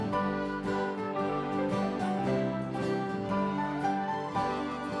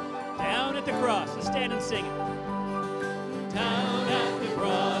So stand and sing it. Down at the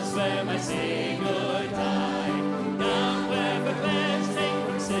cross where my Savior died, down where for cleansing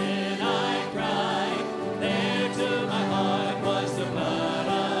from sin I cried, there to my heart was the blood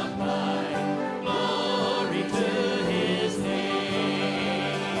applied. Glory to His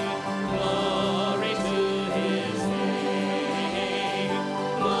name, glory to His name,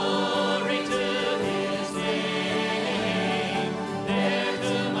 glory to His name. There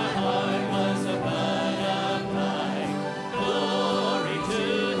to my heart was the blood applied. Glory to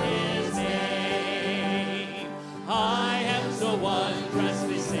His name. I am so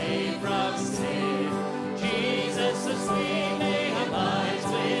wondrously saved from sin. Jesus, the sweet name abides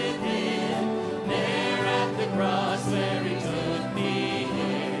within. There at the cross where He took me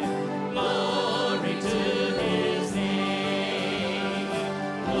in. Glory to His name.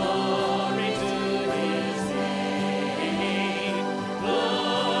 Glory to His name.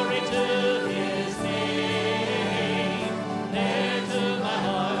 Glory to His name. There to my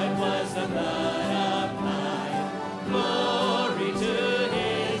heart was the blood applied. Glory to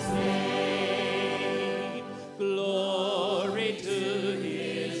His name. Glory to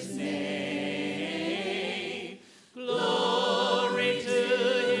His name. Glory to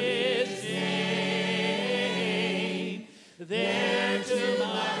His name. There to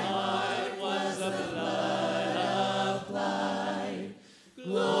my heart was the blood applied.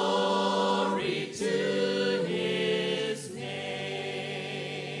 Glory to His name.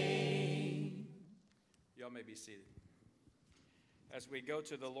 Y'all may be seated. As we go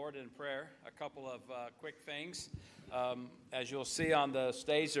to the Lord in prayer, a couple of quick things. As you'll see on the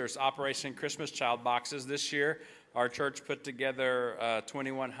stage, there's Operation Christmas Child boxes. This year, our church put together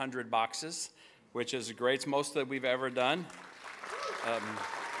 2,100 boxes, which is the greatest, most that we've ever done.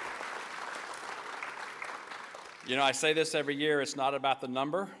 I say this every year, it's not about the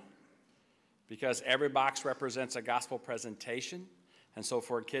number, because every box represents a gospel presentation. And so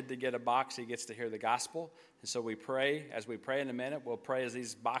for a kid to get a box, he gets to hear the gospel. And so we pray, as we pray in a minute, we'll pray as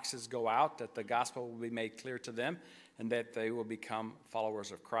these boxes go out, that the gospel will be made clear to them and that they will become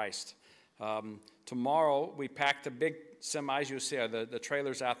followers of Christ. Tomorrow, we packed the big semis. You'll see the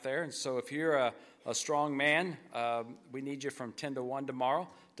trailers out there. And so if you're a strong man, we need you from 10 to 1 tomorrow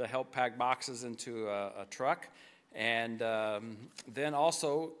to help pack boxes into a truck. And then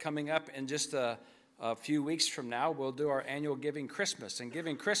also coming up in just a few weeks from now, we'll do our annual Giving Christmas. And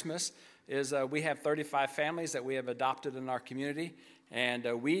Giving Christmas is we have 35 families that we have adopted in our community.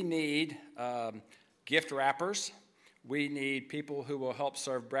 And we need gift wrappers. We need people who will help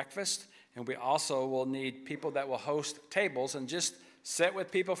serve breakfast. And we also will need people that will host tables and just sit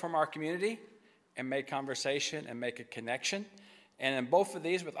with people from our community and make conversation and make a connection. And in both of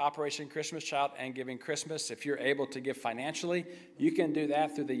these, with Operation Christmas Child and Giving Christmas, if you're able to give financially, you can do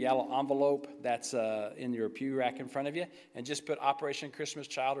that through the yellow envelope that's in your pew rack in front of you. And just put Operation Christmas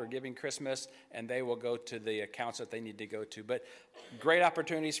Child or Giving Christmas, and they will go to the accounts that they need to go to. But great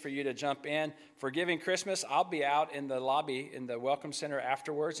opportunities for you to jump in. For Giving Christmas, I'll be out in the lobby in the Welcome Center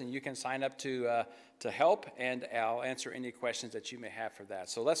afterwards, and you can sign up to help, and I'll answer any questions that you may have for that.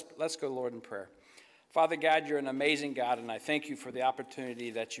 So let's go, Lord, in prayer. Father God, you're an amazing God, and I thank you for the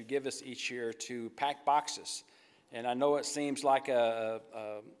opportunity that you give us each year to pack boxes. And I know it seems like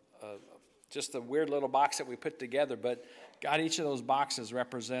just a weird little box that we put together, but God, each of those boxes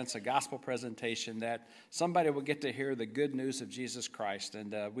represents a gospel presentation that somebody will get to hear the good news of Jesus Christ.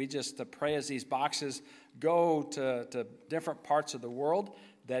 And we just pray as these boxes go to different parts of the world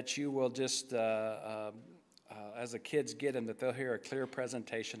that you will just, as the kids get them, that they'll hear a clear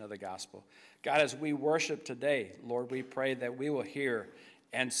presentation of the gospel. God, as we worship today, Lord, we pray that we will hear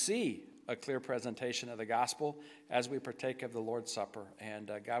and see a clear presentation of the gospel as we partake of the Lord's Supper.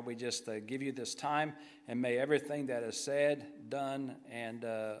 And God, we just give you this time, and may everything that is said, done, and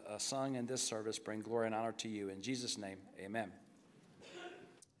sung in this service bring glory and honor to you. In Jesus' name, amen.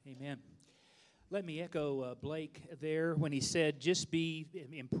 Amen. Let me echo Blake there when he said, just be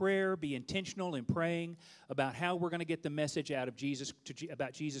in prayer, be intentional in praying about how we're going to get the message out of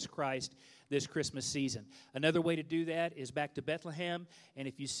about Jesus Christ this Christmas season. Another way to do that is back to Bethlehem, and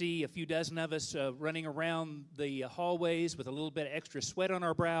if you see a few dozen of us running around the hallways with a little bit of extra sweat on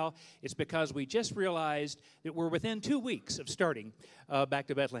our brow, it's because we just realized that we're within 2 weeks of starting back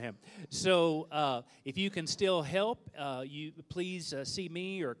to Bethlehem. So if you can still help, you please see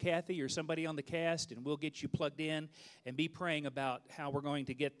me or Kathy or somebody on the cast, and we'll get you plugged in and be praying about how we're going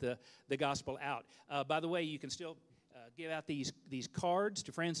to get the gospel out. By the way, you can still give out these cards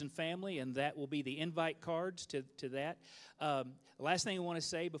to friends and family, and that will be the invite cards to that. Last thing I want to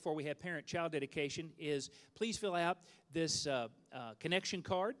say before we have parent-child dedication is please fill out this connection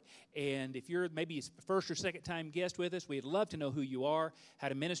card. And if you're maybe a first or second time guest with us, we'd love to know who you are, how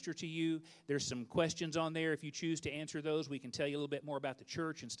to minister to you. There's some questions on there. If you choose to answer those, we can tell you a little bit more about the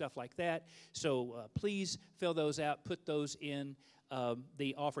church and stuff like that. So please fill those out, put those in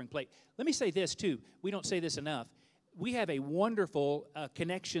the offering plate. Let me say this too. We don't say this enough. We have a wonderful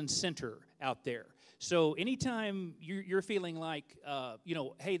connection center out there. So anytime you're feeling like,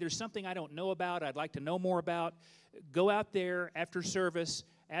 hey, there's something I don't know about, I'd like to know more about, go out there after service,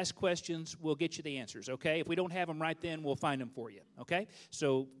 ask questions, we'll get you the answers, okay? If we don't have them right then, we'll find them for you, okay?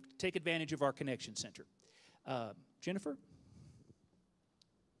 So take advantage of our connection center. Jennifer?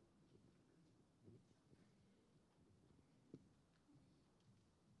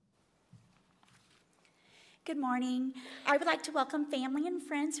 Good morning. I would like to welcome family and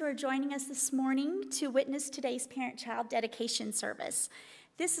friends who are joining us this morning to witness today's parent-child dedication service.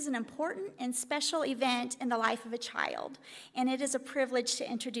 This is an important and special event in the life of a child, and it is a privilege to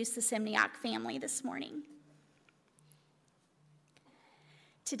introduce the Simniak family this morning.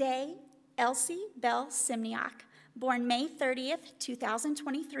 Today, Elsie Bell Simniak, born May 30th,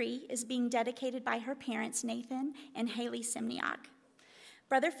 2023, is being dedicated by her parents, Nathan and Haley Simniak.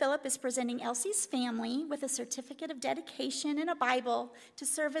 Brother Phillip is presenting Elsie's family with a certificate of dedication and a Bible to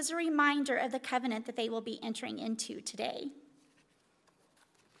serve as a reminder of the covenant that they will be entering into today.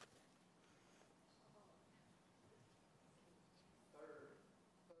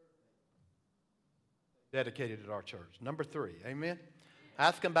 Dedicated at our church. Number 3, amen?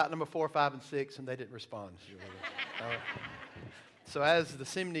 Ask them about number 4, 5, and 6, and they didn't respond. So as the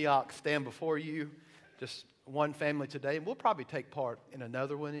Simniaks stand before you, just one family today, and we'll probably take part in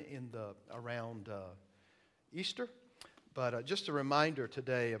another one around Easter. But just a reminder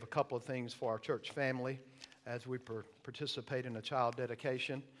today of a couple of things for our church family as we participate in a child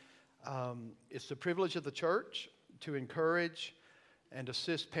dedication. It's the privilege of the church to encourage and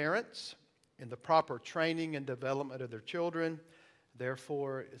assist parents in the proper training and development of their children.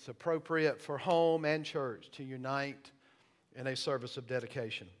 Therefore, it's appropriate for home and church to unite in a service of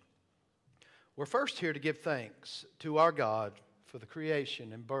dedication. We're first here to give thanks to our God for the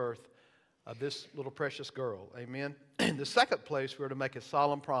creation and birth of this little precious girl. Amen. In the second place, we're to make a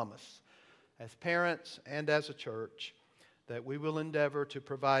solemn promise as parents and as a church that we will endeavor to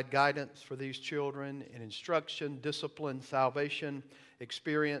provide guidance for these children in instruction, discipline, salvation,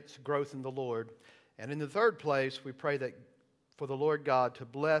 experience, growth in the Lord. And in the third place, we pray that for the Lord God to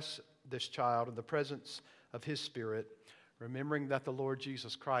bless this child in the presence of His Spirit, remembering that the Lord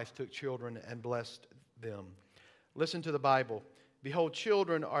Jesus Christ took children and blessed them. Listen to the Bible. Behold,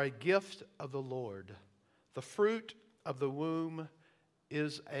 children are a gift of the Lord. The fruit of the womb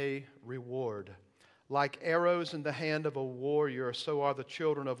is a reward. Like arrows in the hand of a warrior, so are the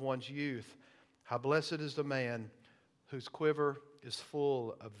children of one's youth. How blessed is the man whose quiver is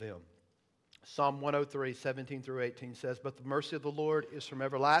full of them. Psalm 103, 17 through 18 says, But the mercy of the Lord is from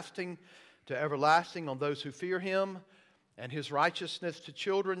everlasting to everlasting on those who fear Him, and His righteousness to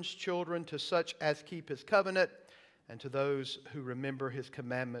children's children, to such as keep His covenant, and to those who remember His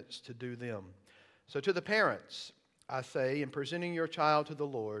commandments to do them. So to the parents, I say, in presenting your child to the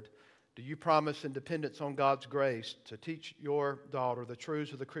Lord, do you promise in dependence on God's grace to teach your daughter the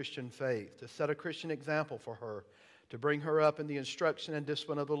truths of the Christian faith, to set a Christian example for her, to bring her up in the instruction and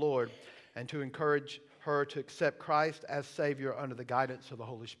discipline of the Lord, and to encourage her to accept Christ as Savior under the guidance of the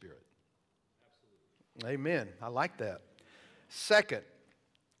Holy Spirit? Absolutely. Amen. I like that. Second,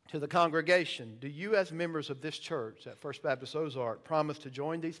 to the congregation, do you as members of this church at First Baptist Ozark promise to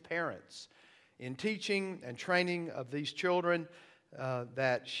join these parents in teaching and training of these children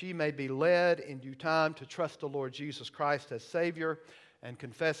that she may be led in due time to trust the Lord Jesus Christ as Savior and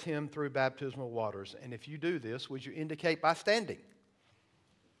confess Him through baptismal waters? And if you do this, would you indicate by standing?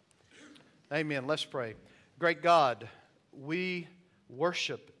 Amen. Let's pray. Great God, we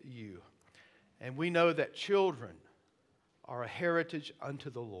worship You, and we know that children are a heritage unto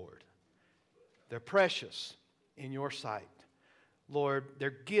the Lord. They're precious in Your sight. Lord, they're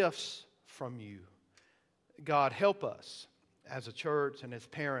gifts from You. God, help us as a church and as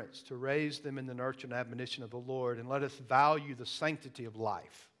parents to raise them in the nurture and admonition of the Lord, and let us value the sanctity of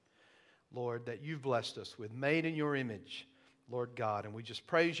life, Lord, that You've blessed us with, made in Your image, Lord God. And we just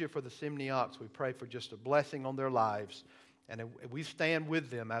praise You for the Simniaks. We pray for just a blessing on their lives, and we stand with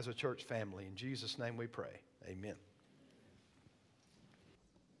them as a church family. In Jesus' name we pray. Amen.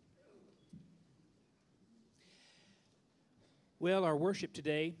 Well, our worship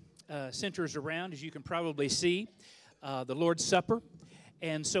today centers around, as you can probably see, the Lord's Supper.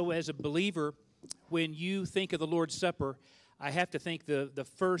 And so as a believer, when you think of the Lord's Supper, I have to think the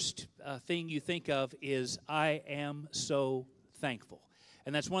first thing you think of is, I am so thankful.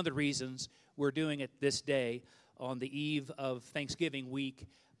 And that's one of the reasons we're doing it this day on the eve of Thanksgiving week,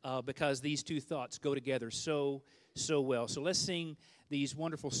 because these two thoughts go together so well. So let's sing these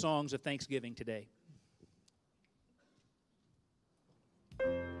wonderful songs of Thanksgiving today.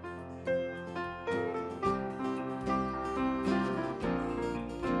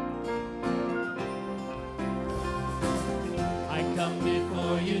 I come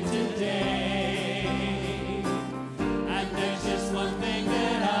before you today, and there's just one thing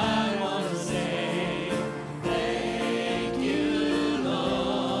that I want to say. Thank you,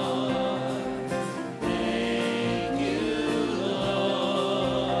 Lord. Thank you,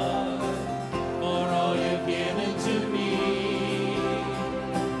 Lord, for all you've given to me,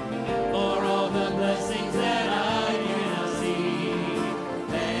 for all the blessings that I cannot see.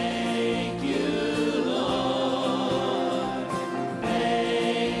 Thank you, Lord.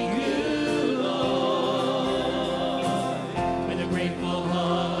 Thank you, Lord. With a grateful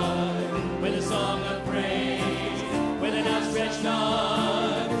heart, with a song of praise, with an outstretched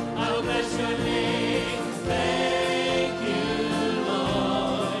arm, I will bless your name. Thank you,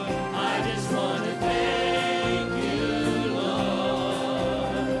 Lord. I just want to thank you,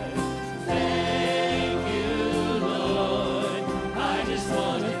 Lord. Thank you, Lord. I just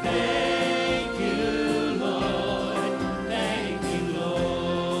want to thank you, Lord. Thank you, Lord.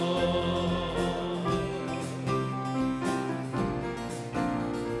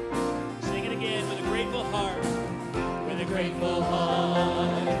 Sing it again with a grateful heart, with a grateful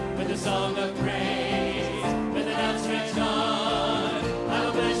heart, with a song of praise, with an outstretched arm, I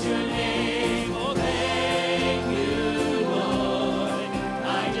will bless your name. Oh, thank you, Lord.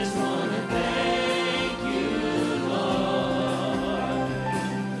 I just want to thank you, Lord.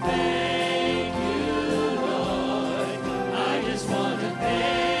 Thank you, Lord. I just want to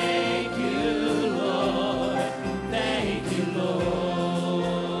thank you, Lord. Thank you, Lord.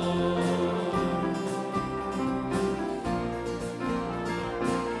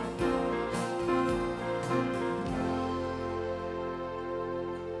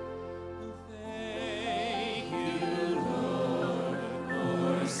 Thank you, Lord,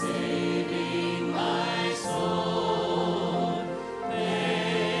 for saving my soul.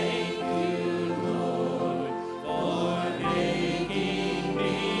 Thank you, Lord, for making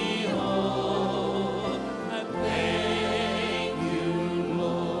me whole. And thank you,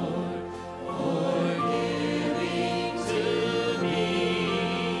 Lord, for giving to me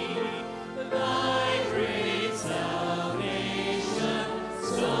thy great salvation,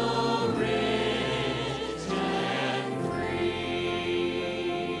 so rich and free.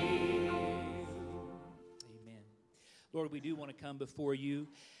 Amen. Lord, we do want to come before you.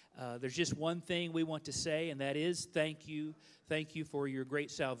 There's just one thing we want to say, and that is thank you. Thank you for your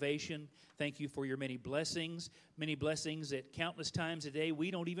great salvation. Thank you for your many blessings that countless times a day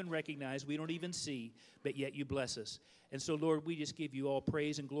we don't even recognize, we don't even see, but yet you bless us. And so, Lord, we just give you all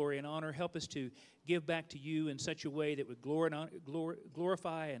praise and glory and honor. Help us to give back to you in such a way that would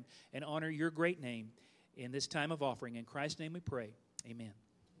glorify and honor your great name in this time of offering. In Christ's name we pray. Amen.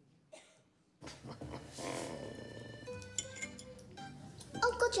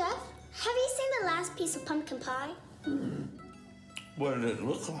 Uncle Jeff, have you seen the last piece of pumpkin pie? What did it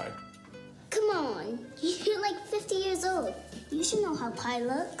look like? Come on, you're like 50 years old. You should know how pie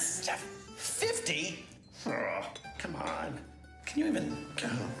looks. Jeff, 50? Oh, come on. Can you even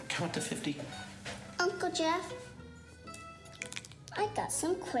count to 50? Uncle Jeff, I got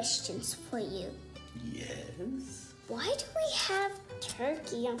some questions for you. Yes? Why do we have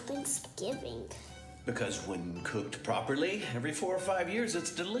turkey on Thanksgiving? Because when cooked properly, every 4 or 5 years,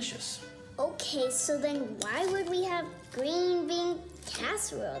 it's delicious. Okay, so then why would we have green bean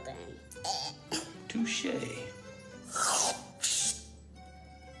casserole then? Touche.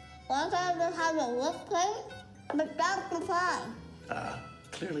 Why can't I have a whipped cream without the pie?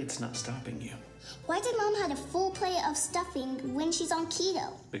 Clearly it's not stopping you. Why did Mom have a full plate of stuffing when she's on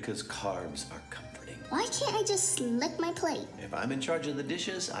keto? Because carbs are comforting. Why can't I just lick my plate? If I'm in charge of the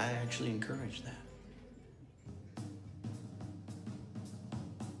dishes, I actually encourage that.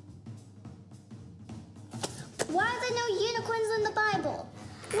 Why are there no unicorns in the Bible?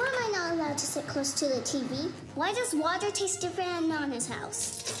 Why am I not allowed to sit close to the TV? Why does water taste different in Nana's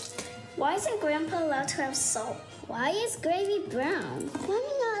house? Why isn't Grandpa allowed to have salt? Why is gravy brown? Why am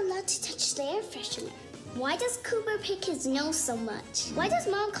I not allowed to touch the air freshener? Why does Cooper pick his nose so much? Why does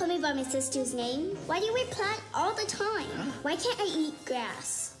Mom call me by my sister's name? Why do we plant all the time? Why can't I eat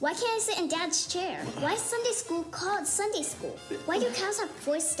grass? Why can't I sit in Dad's chair? Why is Sunday school called Sunday school? Why do cows have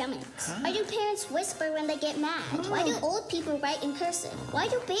 4 stomachs? Why do parents whisper when they get mad? Why do old people write in cursive? Why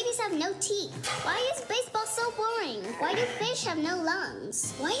do babies have no teeth? Why is baseball so boring? Why do fish have no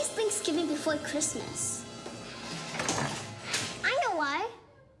lungs? Why is Thanksgiving before Christmas? I know why.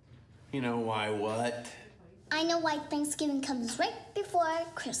 You know why what? I know why Thanksgiving comes right before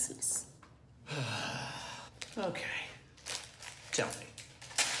Christmas. Okay. Tell me,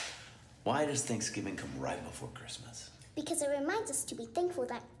 why does Thanksgiving come right before Christmas? Because it reminds us to be thankful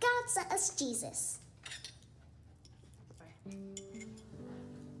that God sent us Jesus.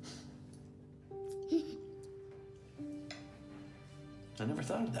 I never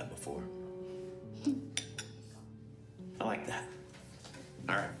thought of that before. I like that.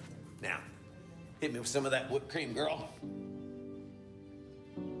 All right, now, hit me with some of that whipped cream, girl.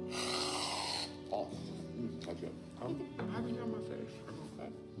 Oh, that's good. I'm happy on my face. I'm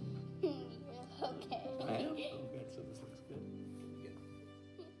okay. Okay. I am? Okay, so this looks good. Good.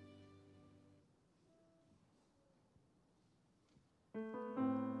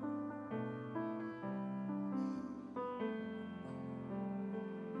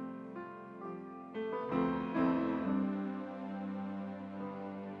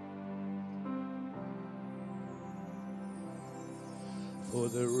 For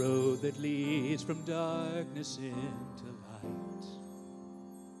the road that leads from darkness into light,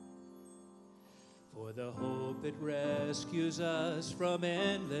 for the hope that rescues us from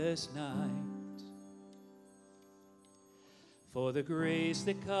endless night, for the grace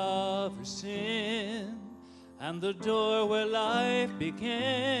that covers sin and the door where life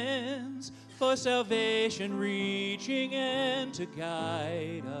begins, for salvation reaching in to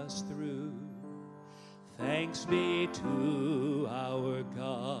guide us through. Thanks be to our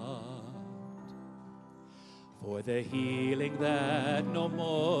God for the healing that no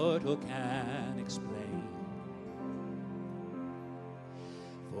mortal can explain,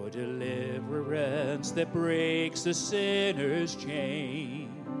 for deliverance that breaks the sinner's chains,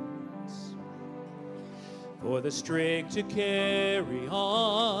 for the strength to carry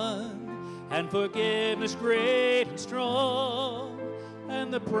on, and forgiveness great and strong,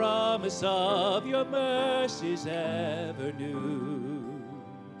 and the promise of your mercies ever new.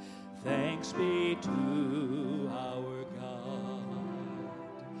 Thanks be to our God.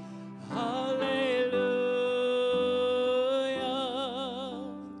 Hallelujah.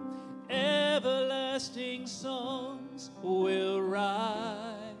 Everlasting songs will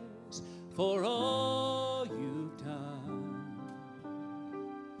rise for all you've done.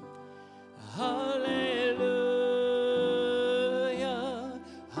 Hallelujah.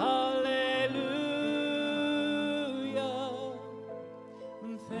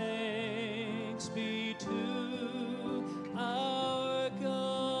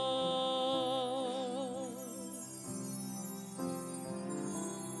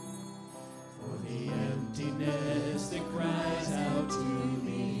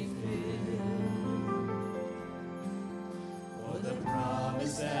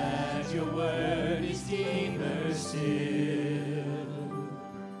 That your word is deeper still,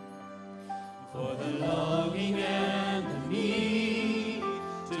 for the longing and the need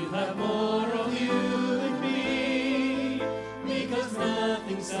to have more of you and me, because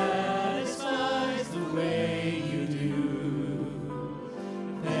nothing satisfies the way you do.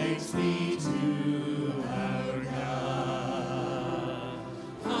 Thanks be to our God.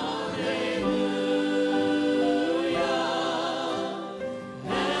 Hallelujah.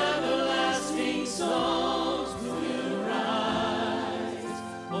 Songs will rise.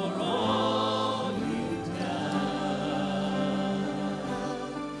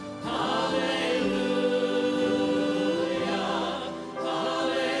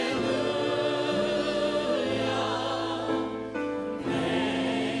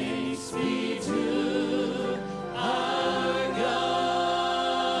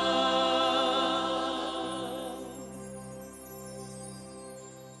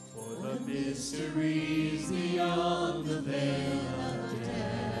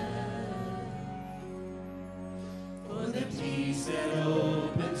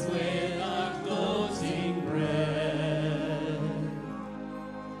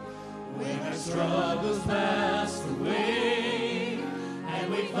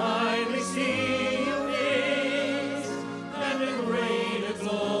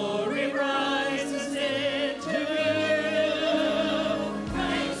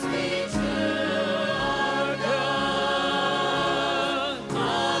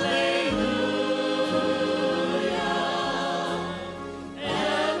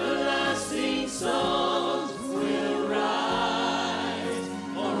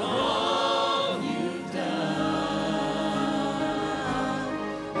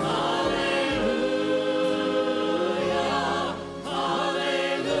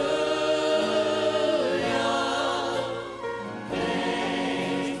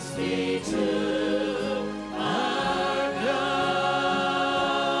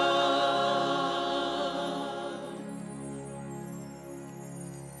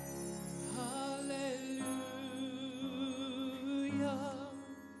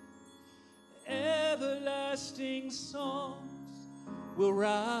 everlasting songs will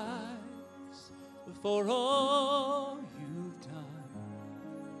rise for all you've done.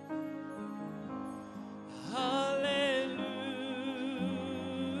 Hallelujah,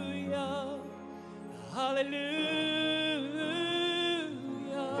 hallelujah.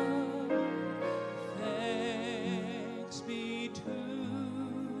 Thanks be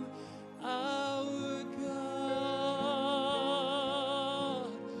to our God.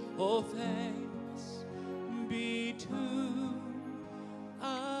 Oh, thanks be to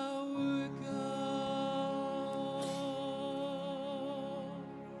our God.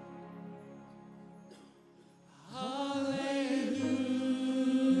 Hallelujah.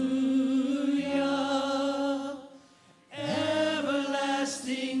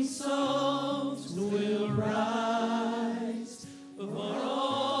 Everlasting songs will rise for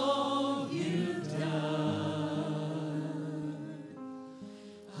all you've done.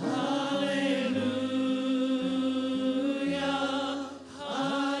 Hallelujah,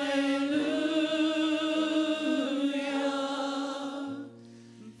 hallelujah.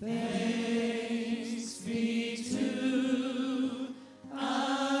 Thanks be to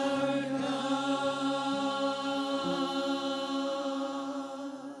our God.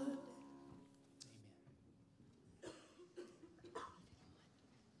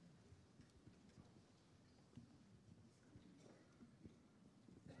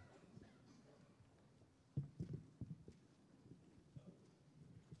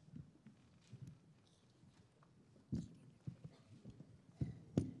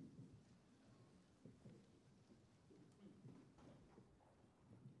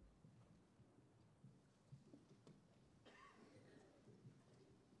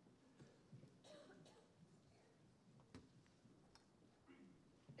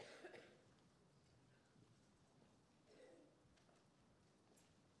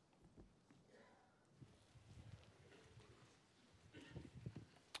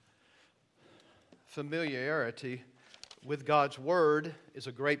 Familiarity with God's Word is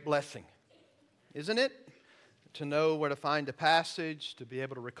a great blessing, isn't it? To know where to find a passage, to be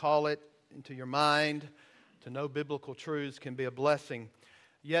able to recall it into your mind, to know biblical truths can be a blessing.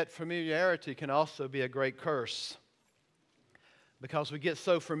 Yet familiarity can also be a great curse, because we get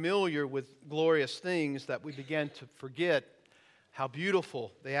so familiar with glorious things that we begin to forget how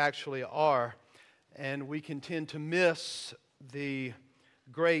beautiful they actually are, and we can tend to miss the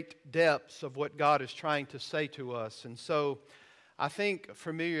great depths of what God is trying to say to us. And so I think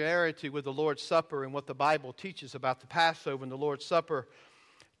familiarity with the Lord's Supper and what the Bible teaches about the Passover and the Lord's Supper,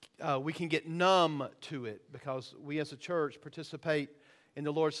 we can get numb to it, because we as a church participate in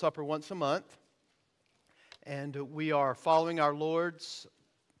the Lord's Supper once a month, and we are following our Lord's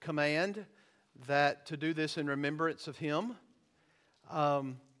command that to do this in remembrance of Him.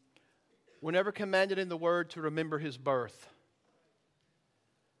 We're never commanded in the Word to remember His birth.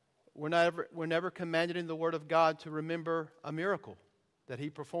 We're never commanded in the Word of God to remember a miracle that He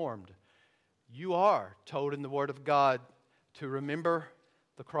performed. You are told in the Word of God to remember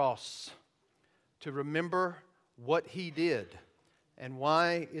the cross, to remember what He did, and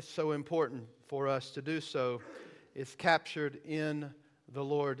why it's so important for us to do so is captured in the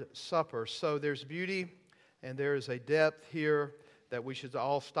Lord's Supper. So there's beauty and there is a depth here that we should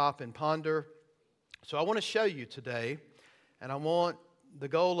all stop and ponder. So I want to show you today, and the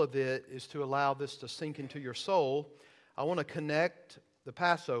goal of it is to allow this to sink into your soul. I want to connect the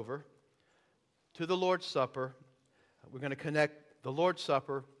Passover to the Lord's Supper. We're going to connect the Lord's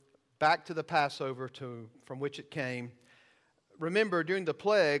Supper back to the Passover from which it came. Remember, during the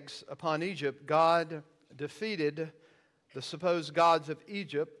plagues upon Egypt, God defeated the supposed gods of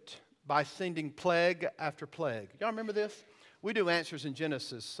Egypt by sending plague after plague. Y'all remember this? We do answers in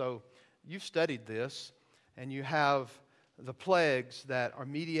Genesis, so you've studied this, and you have the plagues that are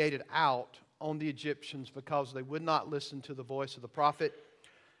mediated out on the Egyptians because they would not listen to the voice of the prophet.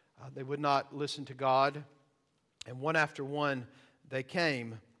 They would not listen to God. And one after one, they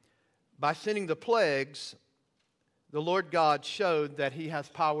came. By sending the plagues, the Lord God showed that He has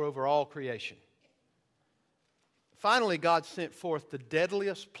power over all creation. Finally, God sent forth the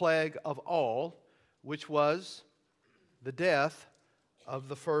deadliest plague of all, which was the death of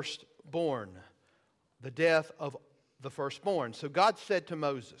the firstborn. The death of the firstborn. So God said to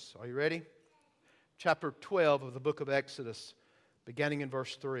Moses, are you ready? Chapter 12 of the book of Exodus, beginning in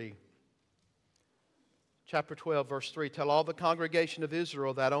verse 3. Chapter 12, verse 3. Tell all the congregation of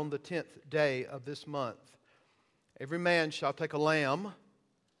Israel that on the 10th day of this month, every man shall take a lamb,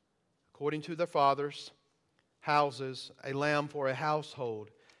 according to their fathers' houses, a lamb for a household.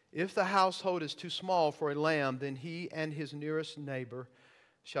 If the household is too small for a lamb, then he and his nearest neighbor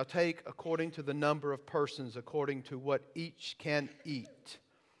shall take according to the number of persons, according to what each can eat.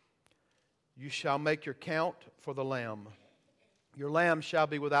 You shall make your count for the lamb. Your lamb shall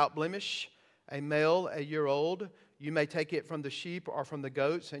be without blemish, a male, a year old. You may take it from the sheep or from the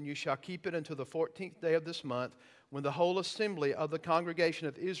goats, and you shall keep it until the 14th day of this month, when the whole assembly of the congregation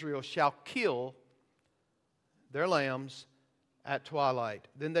of Israel shall kill their lambs at twilight.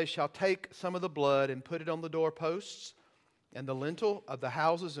 Then they shall take some of the blood and put it on the doorposts and the lintel of the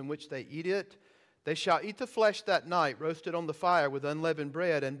houses in which they eat it. They shall eat the flesh that night, roasted on the fire with unleavened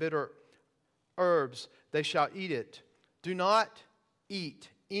bread and bitter herbs. They shall eat it. Do not eat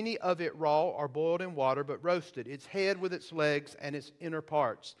any of it raw or boiled in water, but roasted, its head with its legs and its inner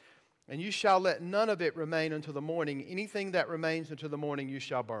parts. And you shall let none of it remain until the morning. Anything that remains until the morning you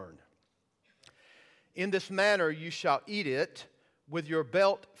shall burn. In this manner you shall eat it, with your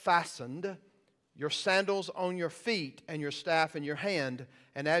belt fastened, your sandals on your feet, and your staff in your hand.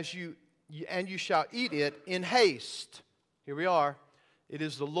 And you shall eat it in haste. Here we are. It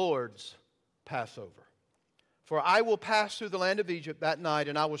is the Lord's Passover. For I will pass through the land of Egypt that night,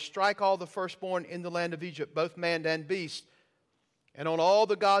 and I will strike all the firstborn in the land of Egypt, both man and beast. And on all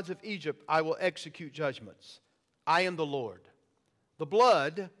the gods of Egypt I will execute judgments. I am the Lord. The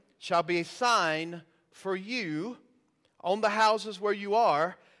blood shall be a sign for you on the houses where you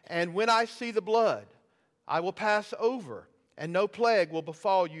are, and when I see the blood, I will pass over, and no plague will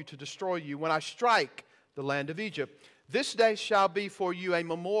befall you to destroy you when I strike the land of Egypt. This day shall be for you a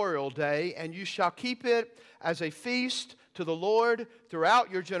memorial day, and you shall keep it as a feast to the Lord throughout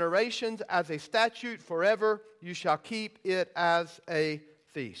your generations, as a statute forever. You shall keep it as a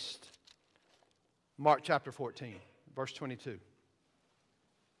feast. Mark chapter 14, verse 22.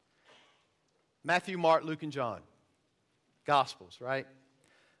 Matthew, Mark, Luke, and John. Gospels, right?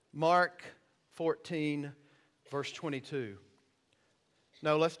 Mark 14, verse 22.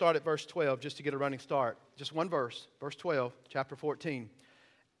 No, let's start at verse 12 just to get a running start. Just one verse. Verse 12, chapter 14.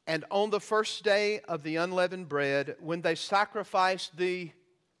 And on the first day of the unleavened bread, when they sacrificed the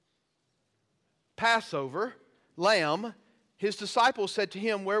Passover lamb, his disciples said to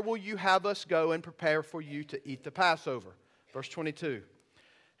him, "Where will you have us go and prepare for you to eat the Passover?" Verse 22.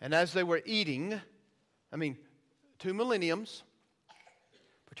 And as they were eating, 2 millenniums,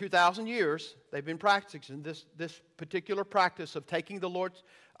 for 2,000 years, they've been practicing this particular practice of taking the Lord's,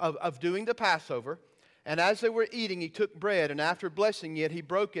 of doing the Passover. And as they were eating, he took bread, and after blessing it, he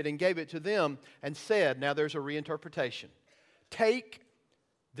broke it and gave it to them and said, now there's a reinterpretation, "Take,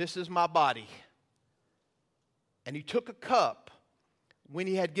 this is my body." And he took a cup. When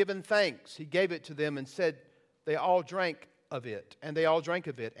he had given thanks, he gave it to them and said, they all drank of it, and they all drank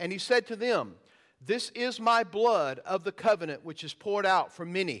of it. And he said to them, "This is my blood of the covenant, which is poured out for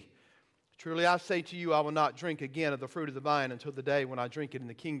many. Truly I say to you, I will not drink again of the fruit of the vine until the day when I drink it in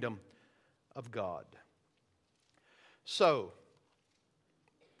the kingdom of God." So,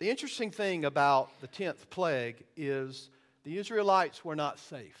 the interesting thing about the 10th plague is the Israelites were not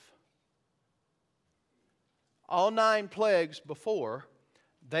safe. All 9 plagues before,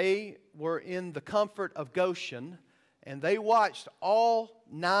 they were in the comfort of Goshen, and they watched all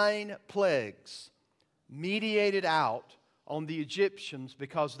 9 plagues mediated out on the Egyptians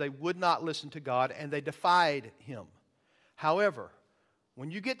because they would not listen to God and they defied Him. However,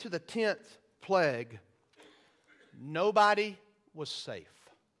 when you get to the 10th plague, nobody was safe.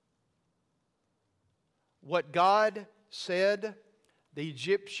 What God said, the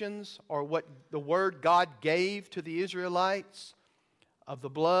Egyptians, or what the word God gave to the Israelites of the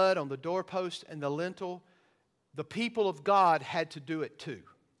blood on the doorpost and the lintel, the people of God had to do it too.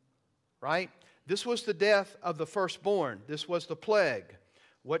 Right? This was the death of the firstborn. This was the plague.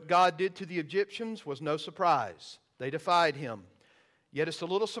 What God did to the Egyptians was no surprise. They defied Him. Yet it's a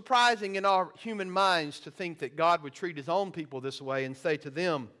little surprising in our human minds to think that God would treat His own people this way and say to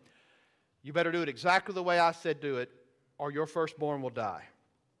them, "You better do it exactly the way I said do it, or your firstborn will die."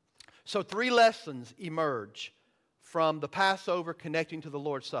 So 3 lessons emerge from the Passover connecting to the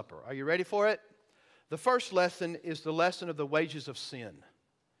Lord's Supper. Are you ready for it? The first lesson is the lesson of the wages of sin.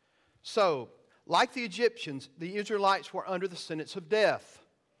 So, like the Egyptians, the Israelites were under the sentence of death.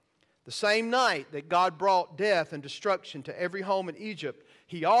 The same night that God brought death and destruction to every home in Egypt,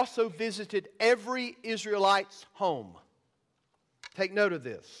 He also visited every Israelite's home. Take note of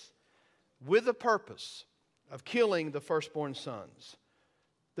this. With the purpose of killing the firstborn sons.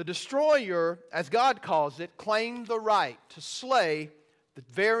 The destroyer, as God calls it, claimed the right to slay the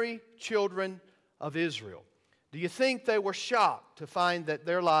very children of Israel. Do you think they were shocked to find that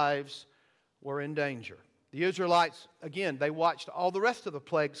their lives were in danger? The Israelites, again, they watched all the rest of the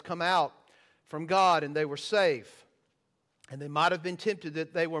plagues come out from God and they were safe. And they might have been tempted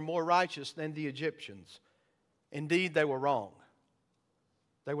that they were more righteous than the Egyptians. Indeed, they were wrong.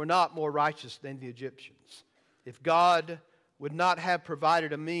 They were not more righteous than the Egyptians. If God would not have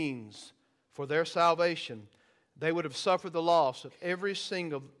provided a means for their salvation, they would have suffered the loss of every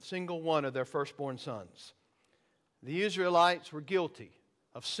single one of their firstborn sons. The Israelites were guilty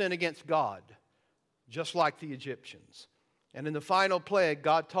of sin against God, just like the Egyptians. And in the final plague,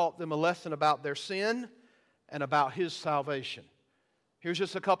 God taught them a lesson about their sin and about His salvation. Here's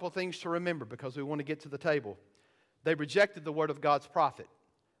just a couple of things to remember because we want to get to the table. They rejected the word of God's prophet.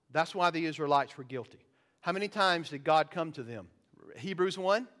 That's why the Israelites were guilty. How many times did God come to them? Hebrews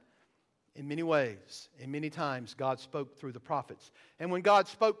 1? In many ways. In many times, God spoke through the prophets. And when God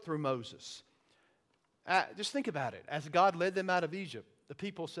spoke through Moses, just think about it. As God led them out of Egypt, the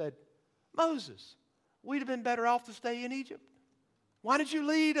people said, Moses, we'd have been better off to stay in Egypt. Why did you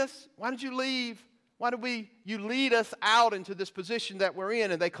lead us? Why did you leave? Why did you lead us out into this position that we're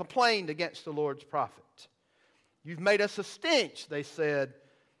in? And they complained against the Lord's prophet. You've made us a stench, they said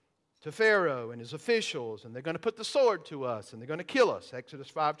to Pharaoh and his officials, and they're going to put the sword to us, and they're going to kill us.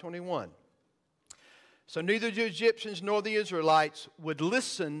 Exodus 5:21. So neither the Egyptians nor the Israelites would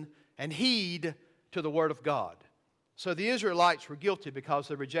listen and heed to the word of God. So the Israelites were guilty because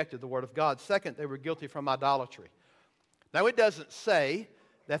they rejected the word of God. Second, they were guilty from idolatry. Now it doesn't say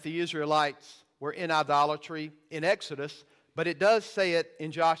that the Israelites were in idolatry in Exodus, but it does say it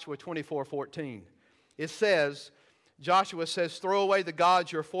in Joshua 24:14. It says, Joshua says, throw away the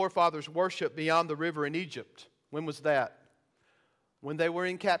gods your forefathers worshiped beyond the river in Egypt. When was that? When they were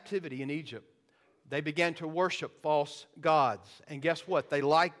in captivity in Egypt. They began to worship false gods. And guess what? They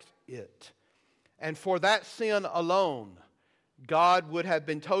liked it. And for that sin alone, God would have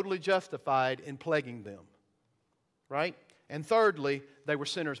been totally justified in plaguing them. Right? And thirdly, they were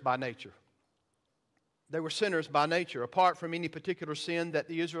sinners by nature. They were sinners by nature. Apart from any particular sin that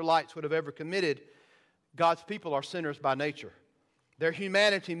the Israelites would have ever committed, God's people are sinners by nature. Their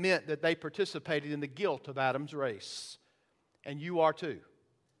humanity meant that they participated in the guilt of Adam's race. And you are too.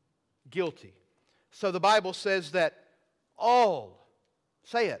 Guilty. So the Bible says that all,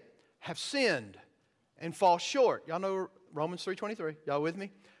 say it, have sinned and fall short. Y'all know Romans 3:23. Y'all with me?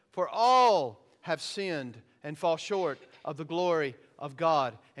 For all have sinned and fall short of the glory of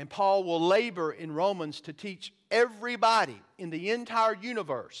God. And Paul will labor in Romans to teach everybody in the entire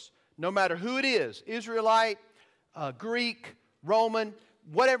universe, no matter who it is, Israelite, Greek, Roman,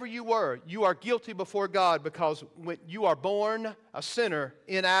 whatever you were, you are guilty before God because when you are born a sinner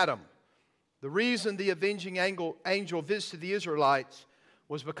in Adam. The reason the avenging angel visited the Israelites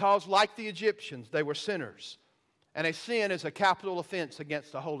was because, like the Egyptians, they were sinners. And a sin is a capital offense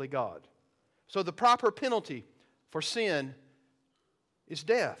against a holy God. So the proper penalty for sin is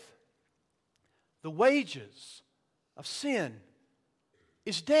death. The wages of sin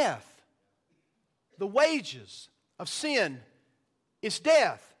is death. The wages of sin is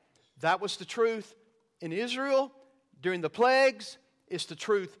death. That was the truth in Israel during the plagues. It's the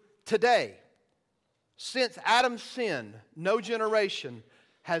truth today. Since Adam's sin, no generation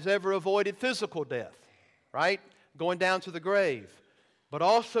has ever avoided physical death, right? Going down to the grave, but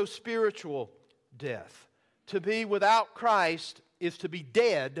also spiritual death. To be without Christ is to be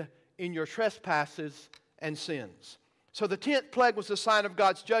dead in your trespasses and sins. So the 10th plague was a sign of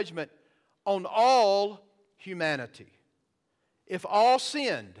God's judgment on all humanity. If all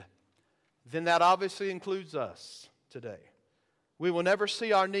sinned, then that obviously includes us today. We will never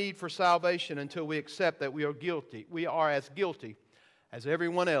see our need for salvation until we accept that we are guilty. We are as guilty as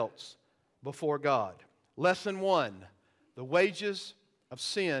everyone else before God. Lesson 1, the wages of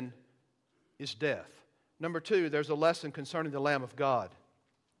sin is death. Number 2, there's a lesson concerning the Lamb of God.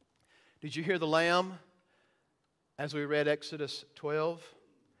 Did you hear the Lamb as we read Exodus 12?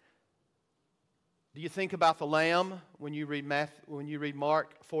 Do you think about the Lamb when you read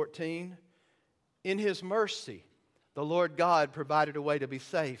Mark 14? In His mercy, the Lord God provided a way to be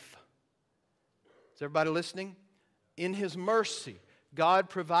safe. Is everybody listening? In His mercy, God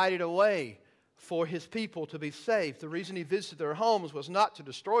provided a way for His people to be safe. The reason He visited their homes was not to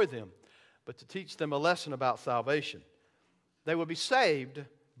destroy them, but to teach them a lesson about salvation. They would be saved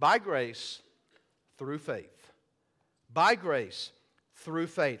by grace through faith. By grace through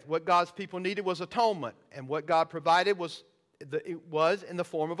faith. What God's people needed was atonement, and what God provided was in the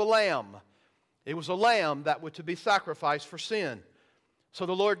form of a lamb. It was a lamb that was to be sacrificed for sin. So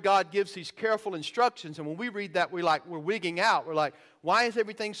the Lord God gives these careful instructions, and when we read that, we're wigging out. We're like, why is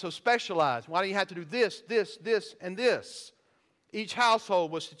everything so specialized? Why do you have to do this, this, this, and this? Each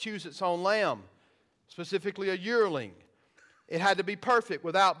household was to choose its own lamb, specifically a yearling. It had to be perfect,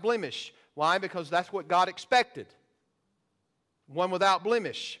 without blemish. Why? Because that's what God expected. one without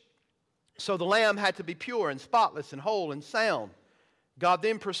blemish. So the lamb had to be pure and spotless and whole and sound. God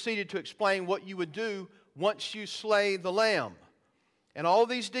then proceeded to explain what you would do once you slay the lamb. And all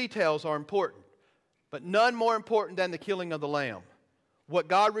these details are important, but none more important than the killing of the lamb. What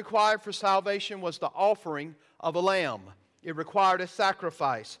God required for salvation was the offering of a lamb. It required a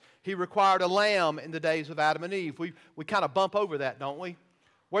sacrifice. He required a lamb in the days of Adam and Eve. We kind of bump over that, don't we?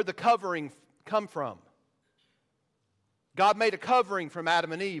 Where'd the covering come from? God made a covering from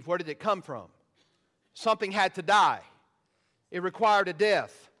Adam and Eve. Where did it come from? Something had to die. It required a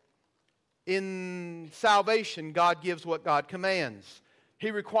death. In salvation, God gives what God commands.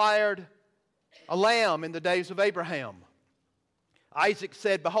 He required a lamb in the days of Abraham. Isaac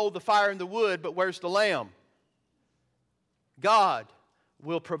said, "Behold the fire and the wood, but where's the lamb?" God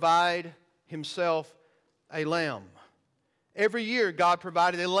will provide Himself a lamb. Every year, God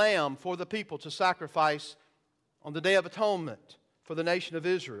provided a lamb for the people to sacrifice on the Day of Atonement for the nation of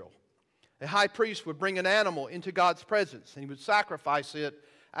Israel. A high priest would bring an animal into God's presence, and he would sacrifice it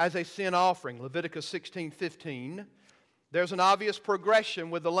as a sin offering. Leviticus 16:15. There's an obvious progression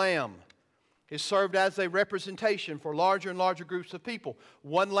with the lamb. It served as a representation for larger and larger groups of people.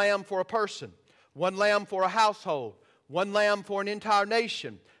 One lamb for a person, one lamb for a household, one lamb for an entire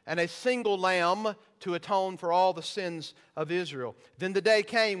nation, and a single lamb to atone for all the sins of Israel. Then the day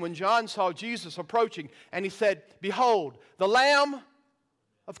came when John saw Jesus approaching, and he said, "Behold, the Lamb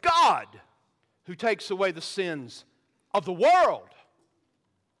of God who takes away the sins of the world."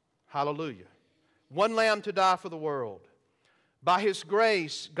 Hallelujah. One lamb to die for the world. By His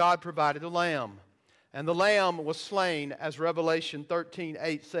grace, God provided a lamb. And the lamb was slain, as Revelation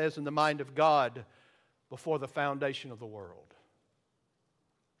 13:8 says, in the mind of God before the foundation of the world.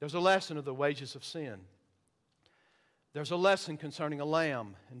 There's a lesson of the wages of sin. There's a lesson concerning a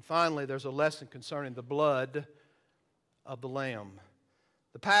lamb. And finally, there's a lesson concerning the blood of the lamb.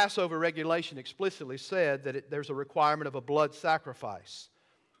 The Passover regulation explicitly said that there's a requirement of a blood sacrifice.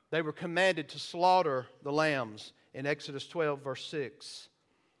 They were commanded to slaughter the lambs in Exodus 12, verse 6.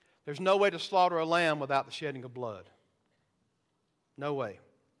 There's no way to slaughter a lamb without the shedding of blood. No way.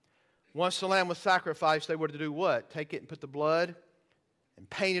 Once the lamb was sacrificed, they were to do what? Take it and put the blood and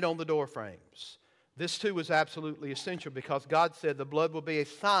paint it on the door frames. This too was absolutely essential because God said the blood will be a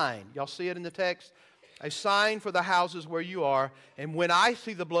sign. Y'all see it in the text? A sign for the houses where you are, and when I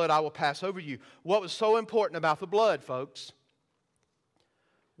see the blood, I will pass over you. What was so important about the blood, folks?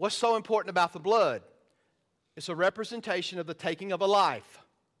 What's so important about the blood? It's a representation of the taking of a life.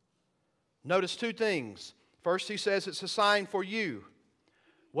 Notice two things. First, he says it's a sign for you.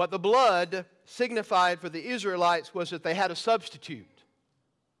 What the blood signified for the Israelites was that they had a substitute.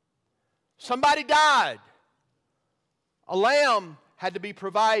 Somebody died. A lamb had to be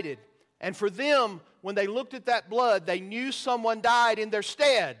provided. And for them, when they looked at that blood, they knew someone died in their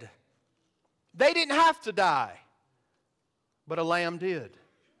stead. They didn't have to die, but a lamb did.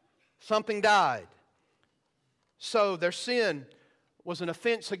 Something died. So their sin was an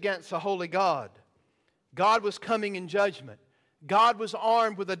offense against a holy God. God was coming in judgment. God was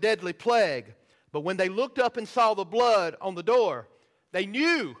armed with a deadly plague. But when they looked up and saw the blood on the door, they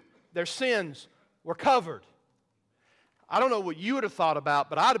knew their sins were covered. I don't know what you would have thought about,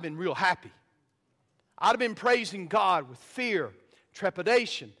 but I'd have been real happy. I'd have been praising God with fear,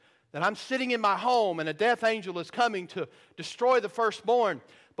 trepidation, that I'm sitting in my home and a death angel is coming to destroy the firstborn.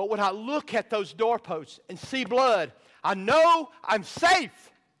 But when I look at those doorposts and see blood, I know I'm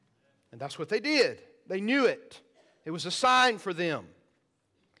safe. And that's what they did. They knew it. It was a sign for them.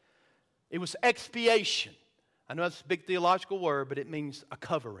 It was expiation. I know that's a big theological word, but it means a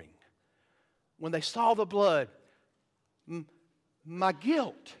covering. When they saw the blood, my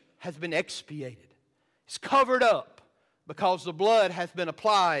guilt has been expiated. It's covered up because the blood has been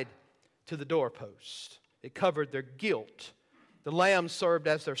applied to the doorpost. It covered their guilt. The lamb served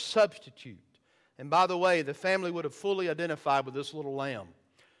as their substitute. And by the way, the family would have fully identified with this little lamb.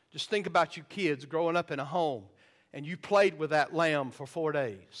 Just think about you kids growing up in a home and you played with that lamb for 4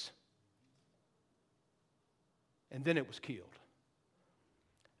 days. And then it was killed.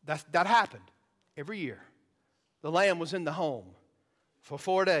 That happened every year. The lamb was in the home for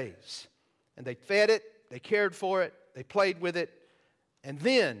 4 days. And they fed it, they cared for it, they played with it, and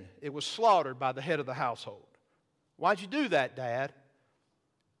then it was slaughtered by the head of the household. Why'd you do that, Dad?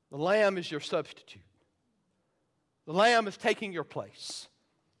 The lamb is your substitute. The lamb is taking your place.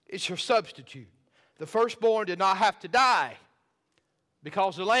 It's your substitute. The firstborn did not have to die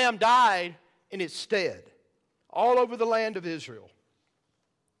because the lamb died in its stead all over the land of Israel.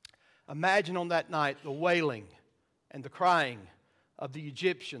 Imagine on that night the wailing and the crying of the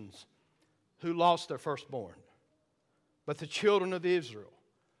Egyptians who lost their firstborn. but the children of Israel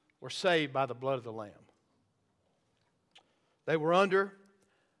were saved by the blood of the Lamb. They were under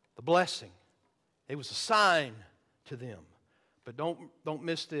the blessing. It was a sign to them. But don't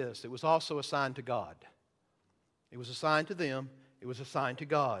miss this. It was also a sign to God. It was a sign to them. It was a sign to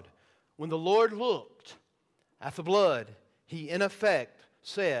God. When the Lord looked at the blood, He in effect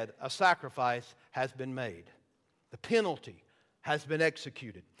said, a sacrifice has been made. The penalty has been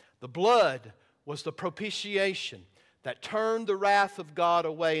executed. The blood was the propitiation that turned the wrath of God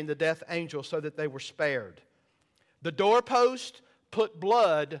away in the death angel so that they were spared. The doorpost put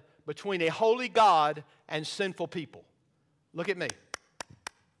blood between a holy God and sinful people. Look at me.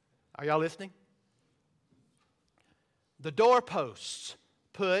 Are y'all listening? The doorposts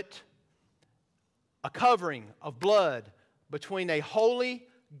put a covering of blood between a holy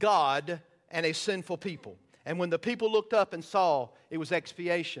God and a sinful people. And when the people looked up and saw, it was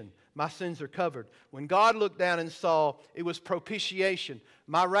expiation. My sins are covered. When God looked down and saw, it was propitiation.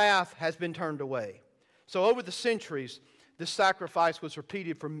 My wrath has been turned away. So over the centuries, this sacrifice was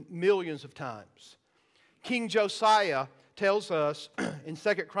repeated for millions of times. King Josiah tells us in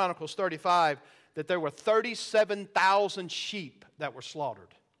 2 Chronicles 35 that there were 37,000 sheep that were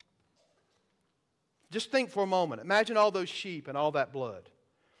slaughtered. Just think for a moment. Imagine all those sheep and all that blood.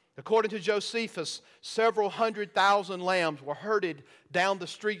 According to Josephus, several 100,000 lambs were herded down the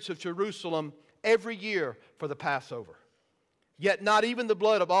streets of Jerusalem every year for the Passover. Yet not even the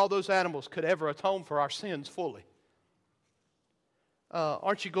blood of all those animals could ever atone for our sins fully.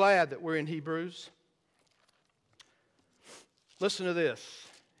 Aren't you glad that we're in Hebrews? Listen to this.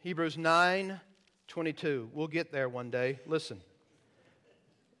 Hebrews 9:22. We'll get there one day. Listen.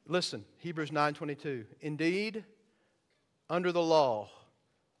 Hebrews 9:22. Indeed, under the law,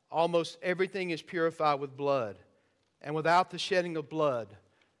 almost everything is purified with blood, and without the shedding of blood,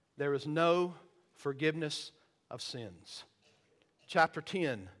 there is no forgiveness of sins. Chapter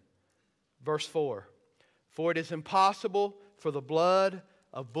 10, verse 4. For it is impossible for the blood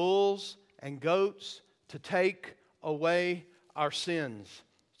of bulls and goats to take away our sins.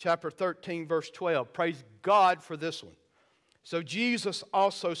 Chapter 13, verse 12. Praise God for this one. So Jesus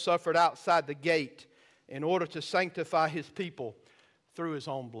also suffered outside the gate in order to sanctify His people through His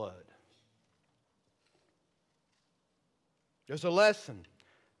own blood. There's a lesson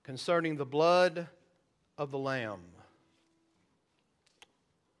concerning the blood of the Lamb.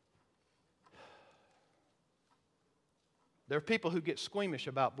 There are people who get squeamish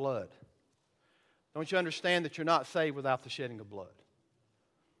about blood. Don't you understand that you're not saved without the shedding of blood?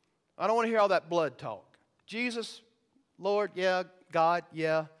 I don't want to hear all that blood talk. Jesus, Lord, yeah. God,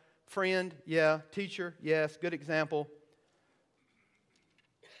 yeah. Friend, yeah. Teacher, yes. Good example.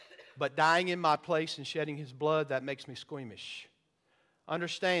 But dying in my place and shedding His blood, that makes me squeamish.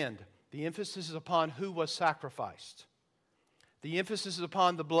 Understand, the emphasis is upon who was sacrificed. The emphasis is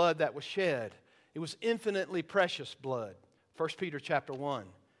upon the blood that was shed. It was infinitely precious blood. 1 Peter chapter 1.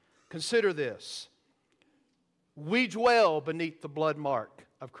 Consider this. We dwell beneath the blood mark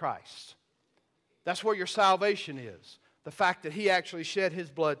of Christ. That's where your salvation is. The fact that He actually shed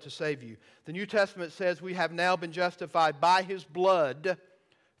His blood to save you. The New Testament says we have now been justified by His blood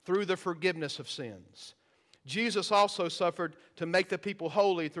through the forgiveness of sins. Jesus also suffered to make the people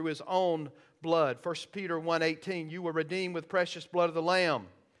holy through His own blood. 1 Peter 1:18, you were redeemed with precious blood of the Lamb,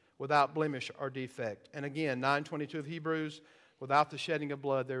 without blemish or defect. And again, 9:22 of Hebrews, without the shedding of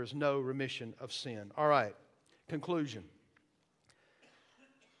blood, there is no remission of sin. All right, conclusion.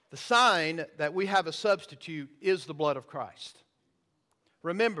 The sign that we have a substitute is the blood of Christ.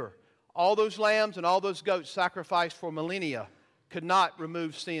 Remember, all those lambs and all those goats sacrificed for millennia could not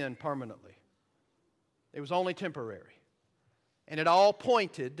remove sin permanently. It was only temporary. And it all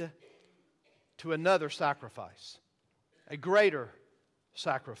pointed to another sacrifice, a greater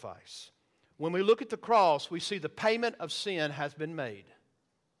sacrifice. When we look at the cross, we see the payment of sin has been made.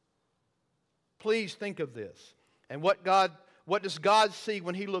 Please think of this. And what does God see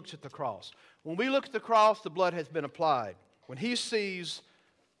when He looks at the cross? When we look at the cross, the blood has been applied. When He sees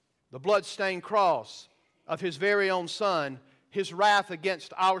the blood-stained cross of His very own Son, His wrath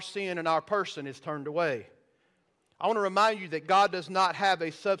against our sin and our person is turned away. I want to remind you that God does not have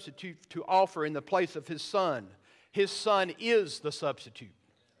a substitute to offer in the place of His Son. His Son is the substitute.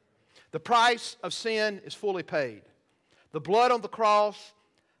 The price of sin is fully paid. The blood on the cross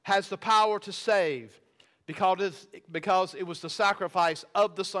has the power to save because it was the sacrifice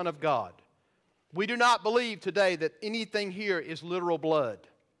of the Son of God. We do not believe today that anything here is literal blood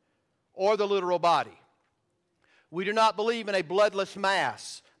or the literal body. We do not believe in a bloodless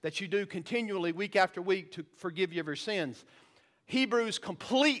mass that you do continually week after week to forgive you of your sins. Hebrews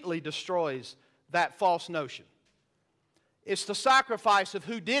completely destroys that false notion. It's the sacrifice of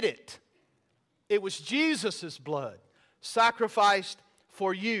who did it. It was Jesus' blood sacrificed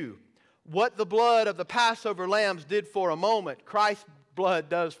for you. What the blood of the Passover lambs did for a moment, Christ's blood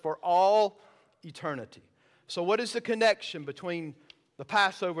does for all eternity. So what is the connection between the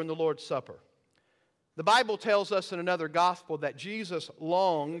Passover and the Lord's Supper? The Bible tells us in another gospel that Jesus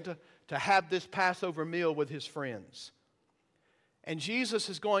longed to have this Passover meal with his friends. And Jesus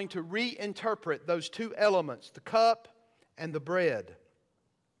is going to reinterpret those two elements, the cup and the bread.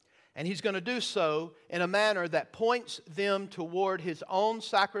 And he's going to do so in a manner that points them toward his own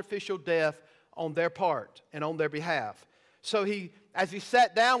sacrificial death on their part and on their behalf. So as he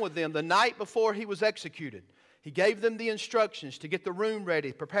sat down with them the night before he was executed, he gave them the instructions to get the room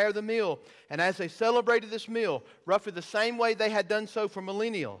ready, prepare the meal. And as they celebrated this meal, roughly the same way they had done so for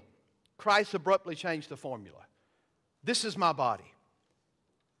millennia, Christ abruptly changed the formula. This is my body,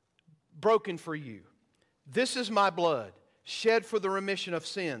 broken for you. This is my blood, shed for the remission of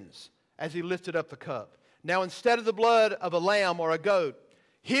sins, as he lifted up the cup. Now, instead of the blood of a lamb or a goat,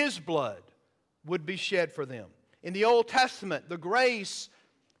 his blood would be shed for them. In the Old Testament, the grace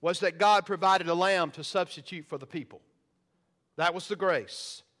was that God provided a lamb to substitute for the people. That was the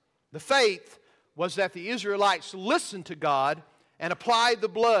grace. The faith was that the Israelites listened to God and applied the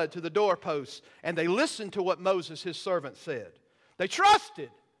blood to the doorposts, and they listened to what Moses, his servant, said. They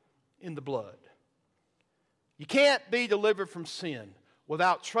trusted in the blood. You can't be delivered from sin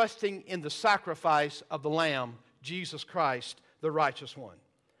without trusting in the sacrifice of the Lamb, Jesus Christ, the righteous one.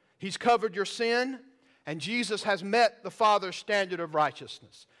 He's covered your sin, and Jesus has met the Father's standard of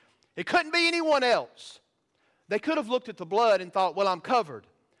righteousness. It couldn't be anyone else. They could have looked at the blood and thought, well, I'm covered.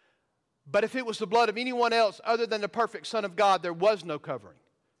 But if it was the blood of anyone else other than the perfect Son of God, there was no covering.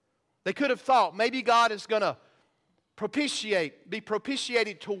 They could have thought, maybe God is going to be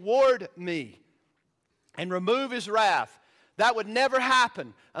propitiated toward me and remove his wrath. That would never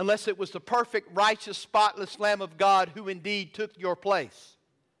happen unless it was the perfect, righteous, spotless Lamb of God who indeed took your place.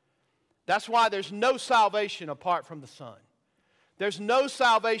 That's why there's no salvation apart from the Son. There's no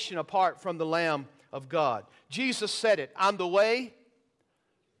salvation apart from the Lamb of God. Jesus said it, I'm the way,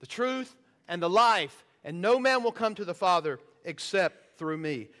 the truth, and the life, and no man will come to the Father except through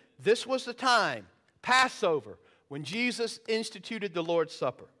me. This was the time, Passover, when Jesus instituted the Lord's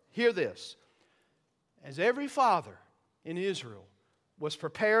Supper. Hear this. As every father in Israel was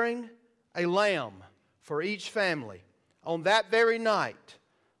preparing a lamb for each family, on that very night,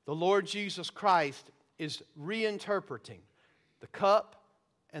 the Lord Jesus Christ is reinterpreting the cup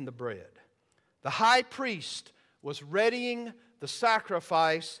and the bread. The high priest was readying the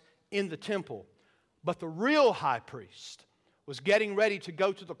sacrifice in the temple, but the real high priest was getting ready to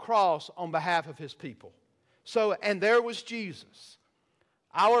go to the cross on behalf of his people. And there was Jesus,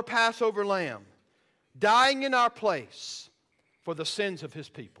 our Passover lamb, dying in our place for the sins of his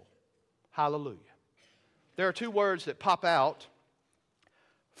people. Hallelujah. There are two words that pop out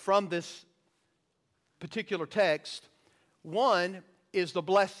from this particular text. One is the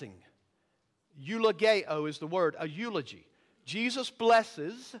blessing. Eulogeo is the word, a eulogy. Jesus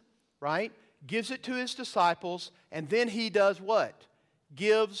blesses, right? Gives it to his disciples, and then he does what?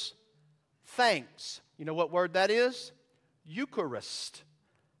 Gives thanks. You know what word that is? Eucharist.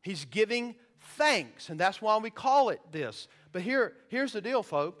 He's giving thanks, and that's why we call it this. But here's the deal,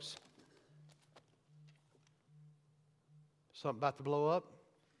 folks. Something about to blow up?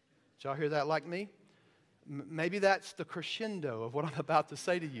 Did y'all hear that like me? Maybe that's the crescendo of what I'm about to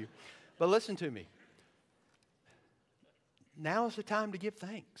say to you. But listen to me. Now is the time to give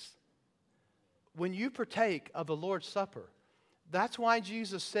thanks. When you partake of the Lord's Supper, that's why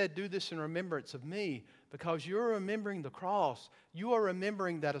Jesus said, do this in remembrance of me, because you're remembering the cross. You are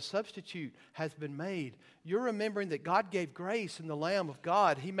remembering that a substitute has been made. You're remembering that God gave grace in the Lamb of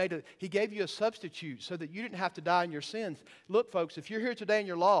God. He gave you a substitute so that you didn't have to die in your sins. Look, folks, if you're here today and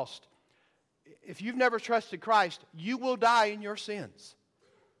you're lost, if you've never trusted Christ, you will die in your sins.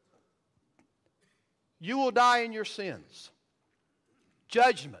 You will die in your sins.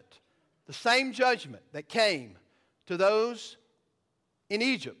 Judgment, the same judgment that came to those in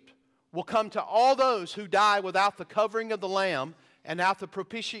Egypt, will come to all those who die without the covering of the Lamb and without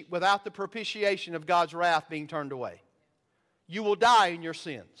the propitiation of God's wrath being turned away. You will die in your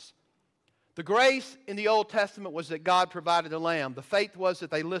sins. The grace in the Old Testament was that God provided a lamb. The faith was that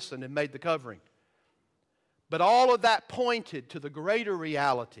they listened and made the covering. But all of that pointed to the greater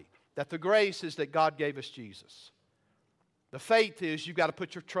reality, that the grace is that God gave us Jesus. The faith is you've got to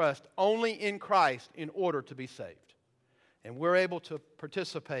put your trust only in Christ in order to be saved. And we're able to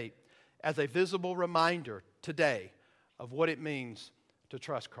participate as a visible reminder today of what it means to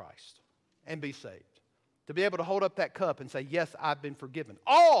trust Christ and be saved. to be able to hold up that cup and say, yes, I've been forgiven.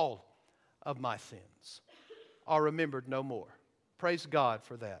 All of my sins are remembered no more. Praise God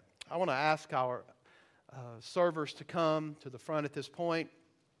for that. I want to ask our servers to come to the front at this point,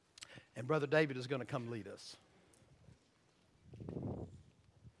 and Brother David is going to come lead us.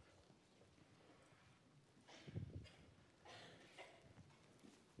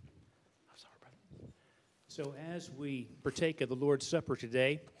 So as we partake of the Lord's Supper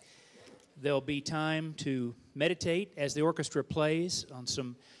today, there'll be time to meditate as the orchestra plays on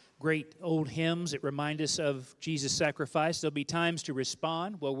some great old hymns that remind us of Jesus' sacrifice. There'll be times to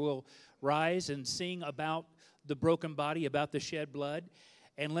respond where we'll rise and sing about the broken body, about the shed blood.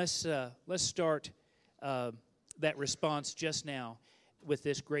 And let's start that response just now with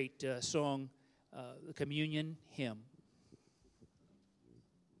this great song, the communion hymn.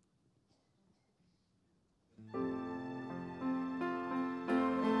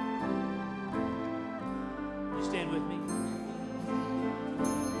 You stand with me.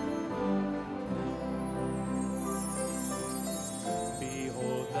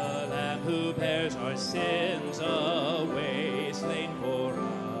 Behold the Lamb who bears our sins away, slain for us.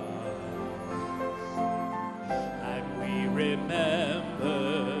 And we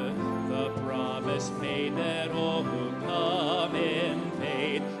remember the promise made that all who come in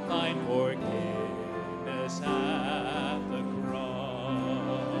faith find forgiveness at the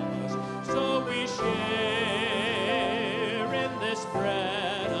cross. So we share in this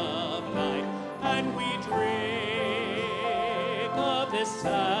bread of life, and we drink of this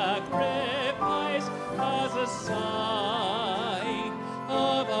sacrifice as a sign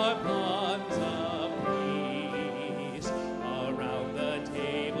of our bonds of peace around the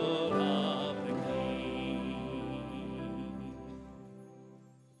table of the King.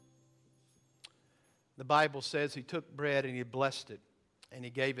 The Bible says he took bread and he blessed it and he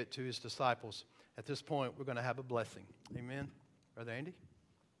gave it to his disciples. At this point, we're going to have a blessing. Amen. Brother Andy?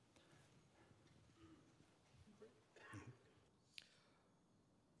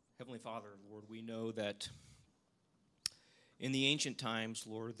 Heavenly Father, Lord, we know that in the ancient times,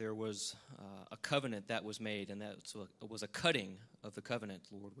 Lord, there was a covenant that was made, and that was a cutting of the covenant,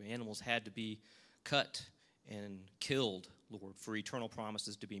 Lord, where animals had to be cut and killed, Lord, for eternal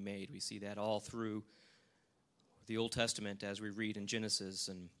promises to be made. We see that all through the Old Testament as we read in Genesis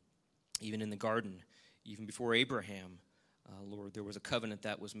and even in the garden, even before Abraham, Lord, there was a covenant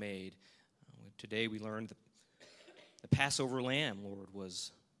that was made. Today we learned that the Passover lamb, Lord,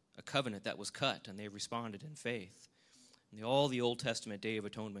 was a covenant that was cut, and they responded in faith. And all the Old Testament Day of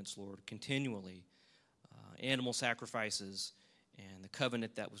Atonements, Lord, continually, animal sacrifices and the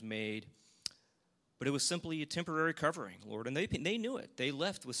covenant that was made. But it was simply a temporary covering, Lord, and they knew it. They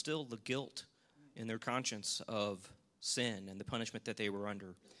left with still the guilt in their conscience of sin and the punishment that they were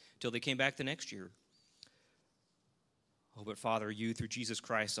under till they came back the next year. Oh, but Father, you through Jesus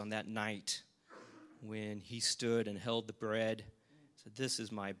Christ on that night when he stood and held the bread, said, "This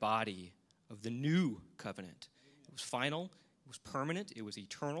is my body of the new covenant." It was final, it was permanent, it was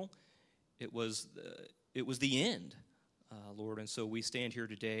eternal, it was the end, Lord. And so we stand here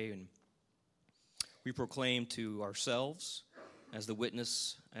today and we proclaim to ourselves, as the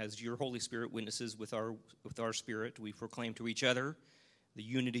witness, as your Holy Spirit witnesses with our spirit, we proclaim to each other the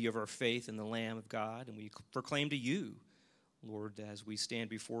unity of our faith in the Lamb of God, and we proclaim to you, Lord, as we stand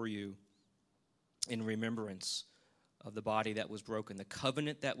before you in remembrance of the body that was broken, the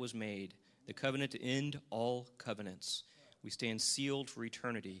covenant that was made, the covenant to end all covenants. We stand sealed for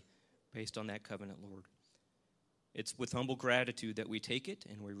eternity based on that covenant, Lord. It's with humble gratitude that we take it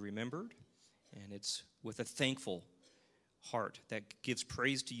and we remembered, and it's with a thankful heart that gives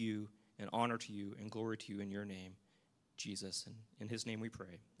praise to you and honor to you and glory to you in your name, Jesus. And in his name we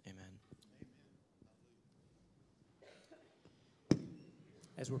pray. Amen.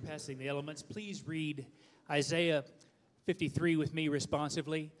 As we're passing the elements, please read Isaiah 53 with me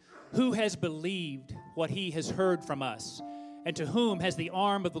responsively. Who has believed what he has heard from us? And to whom has the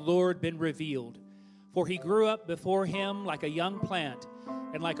arm of the Lord been revealed? For he grew up before him like a young plant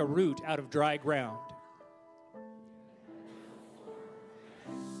and like a root out of dry ground.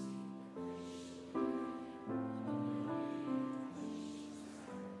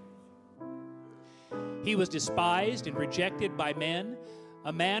 He was despised and rejected by men,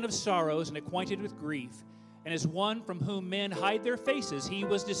 a man of sorrows and acquainted with grief. And as one from whom men hide their faces, he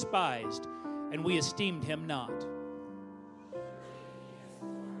was despised, and we esteemed him not.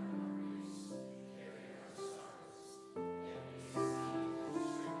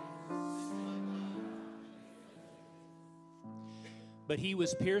 But he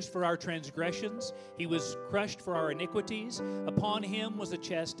was pierced for our transgressions. He was crushed for our iniquities. Upon him was a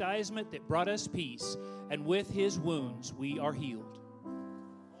chastisement that brought us peace, and with his wounds we are healed.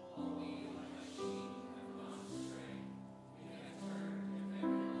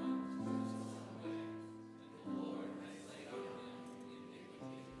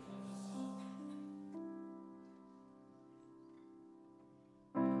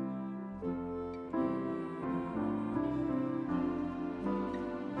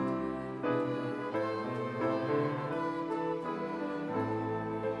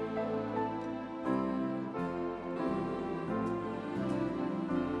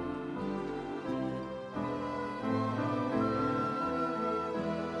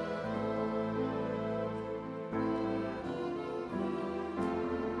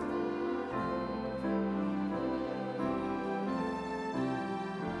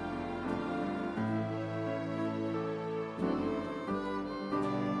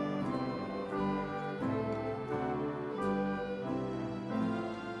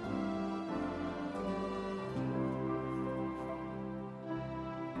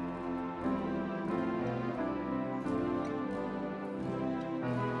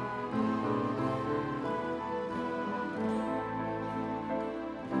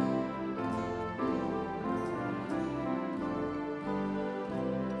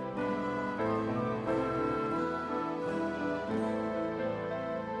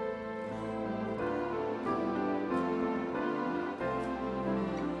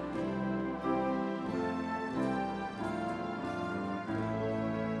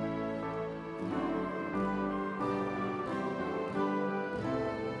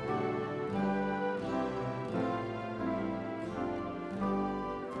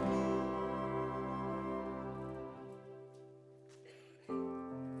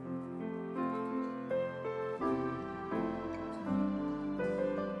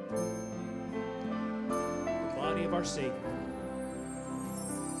 Of our Savior.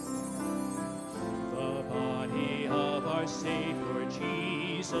 The body of our Savior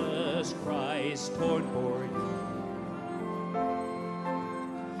Jesus Christ, torn for you.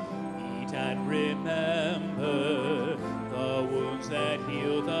 Eat and remember the wounds that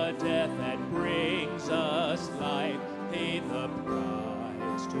heal, the death that brings us life, paid the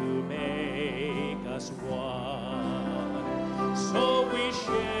price to make us one. So we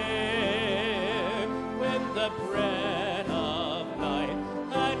share with the bread of life,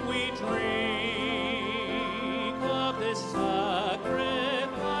 and we drink of this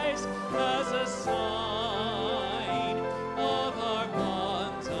sacrifice as a sign of our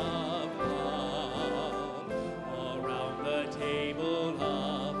bonds of love around the table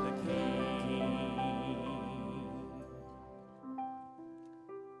of the King.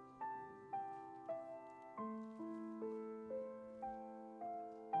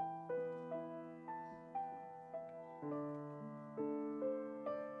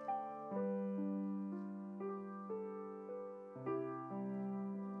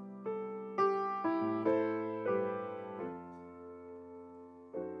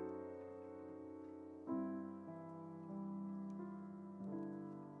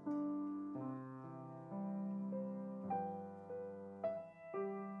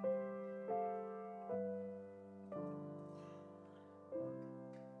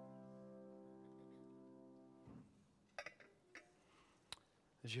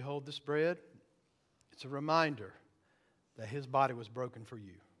 As you hold this bread, it's a reminder that his body was broken for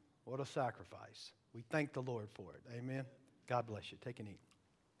you. What a sacrifice. We thank the Lord for it. Amen. God bless you. Take and eat.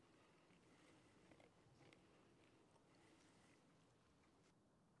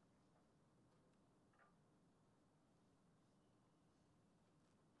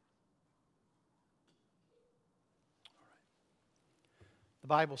 The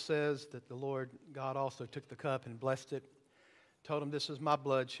Bible says that the Lord God also took the cup and blessed it, told him, "This is my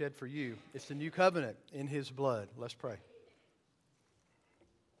blood shed for you." It's the new covenant in his blood. Let's pray.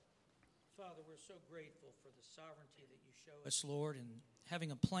 Father, we're so grateful for the sovereignty that you show us, Lord, and having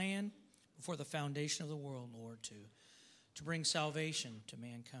a plan before the foundation of the world, Lord, to bring salvation to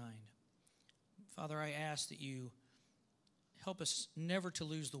mankind. Father, I ask that you help us never to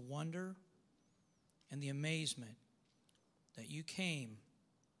lose the wonder and the amazement that you came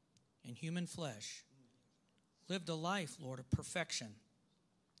in human flesh, lived a life, Lord, of perfection,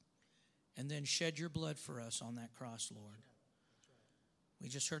 and then shed your blood for us on that cross, Lord. We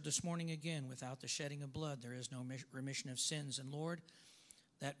just heard this morning again, without the shedding of blood, there is no remission of sins. And Lord,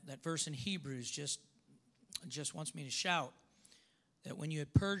 that verse in Hebrews just wants me to shout that when you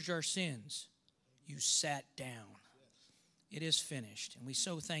had purged our sins, you sat down. It is finished, and we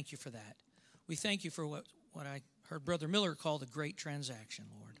so thank you for that. We thank you for what I heard Brother Miller call the great transaction,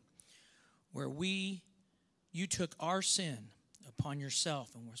 Lord, where you took our sin upon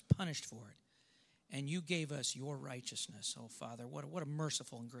yourself and was punished for it, and you gave us your righteousness. Oh, Father, what a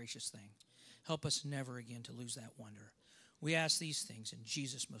merciful and gracious thing. Help us never again to lose that wonder. We ask these things in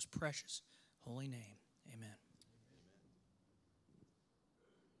Jesus' most precious, holy name. Amen.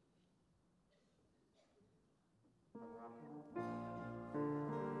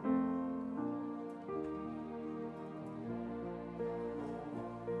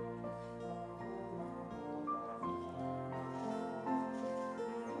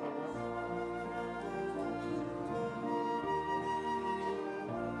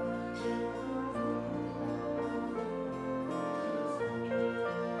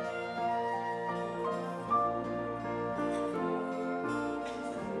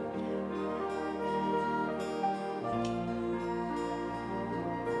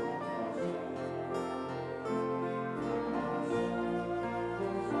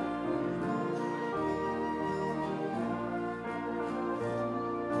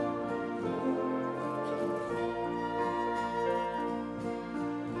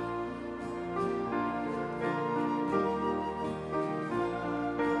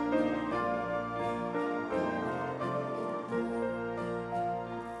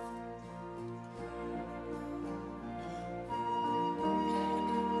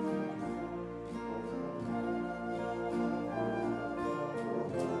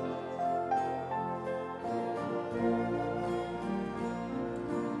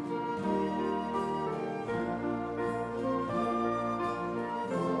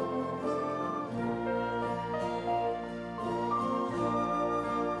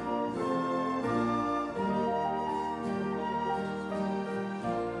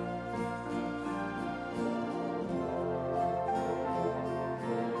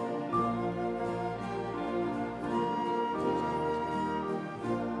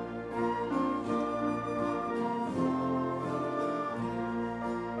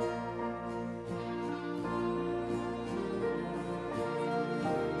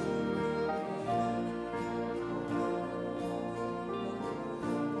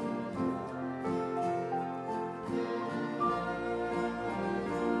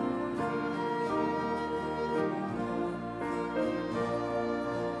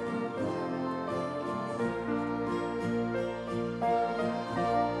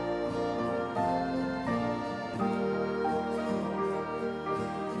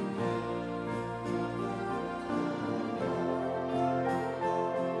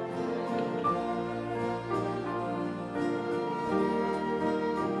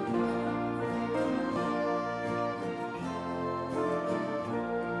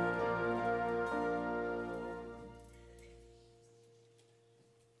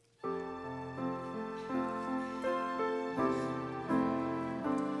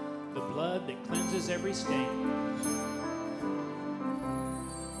 That cleanses every stain.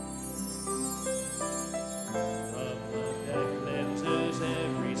 The blood that cleanses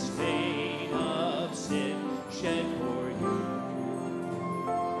every stain of sin shed for you.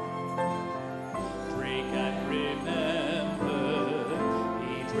 Drink and remember,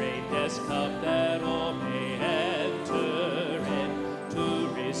 he drained this cup that all may enter in to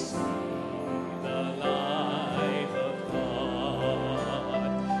receive the life of God.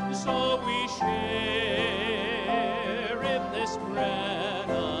 So we share in this bread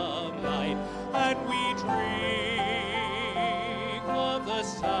of life, and we drink of the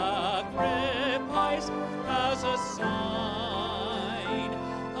sacrifice as a sign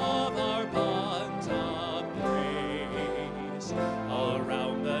of our bonds of grace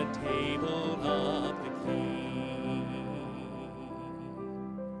around the table of the King.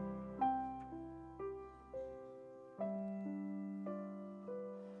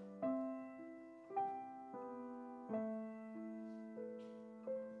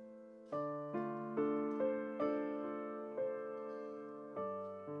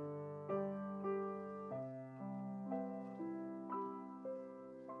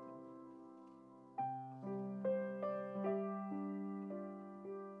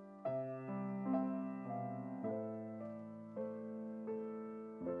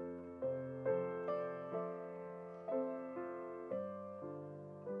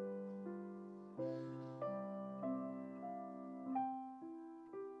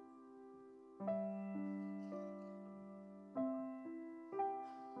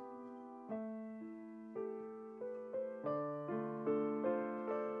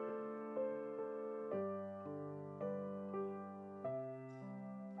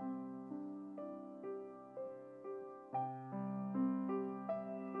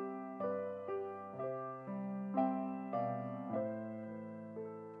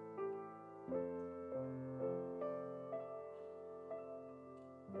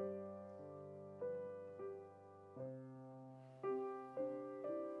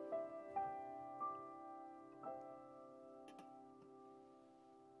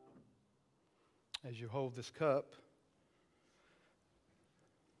 as you hold this cup,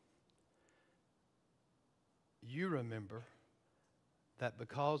 you remember that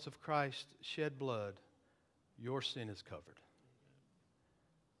because of Christ's shed blood, your sin is covered.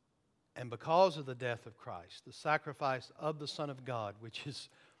 And because of the death of Christ, the sacrifice of the Son of God, which is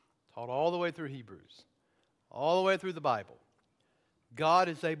taught all the way through Hebrews, all the way through the Bible, God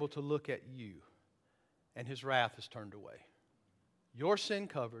is able to look at you, and His wrath is turned away. Your sin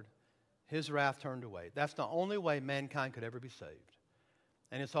covered, His wrath turned away. That's the only way mankind could ever be saved.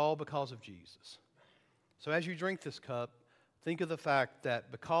 And it's all because of Jesus. So as you drink this cup, think of the fact that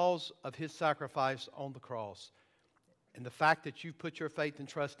because of His sacrifice on the cross, and the fact that you've put your faith and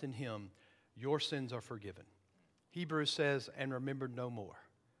trust in Him, your sins are forgiven. Hebrews says, and remembered no more.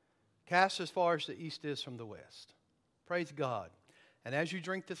 Cast as far as the east is from the west. Praise God. And as you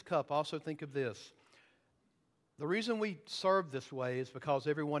drink this cup, also think of this. The reason we serve this way is because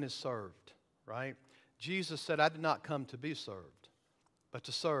everyone is served, right? Jesus said, I did not come to be served, but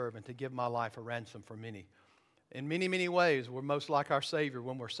to serve and to give my life a ransom for many. In many, many ways, we're most like our Savior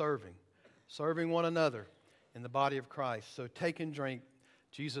when we're serving one another in the body of Christ. So take and drink.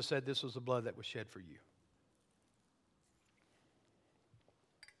 Jesus said this was the blood that was shed for you.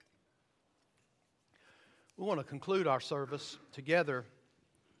 We want to conclude our service together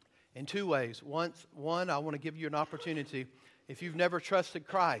in two ways. One, I want to give you an opportunity. If you've never trusted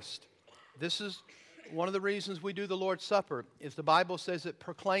Christ, this is one of the reasons we do the Lord's Supper, is the Bible says it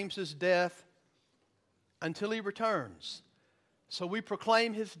proclaims His death until He returns. So we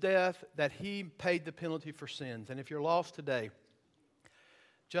proclaim His death, that He paid the penalty for sins. And if you're lost today,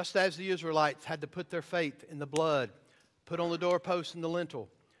 just as the Israelites had to put their faith in the blood, put on the doorpost and the lintel,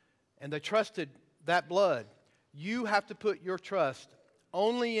 and they trusted that blood, you have to put your trust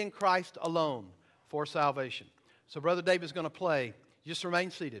only in Christ alone for salvation. So Brother David's going to play. Just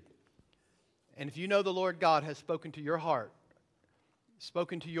remain seated. And if you know the Lord God has spoken to your heart,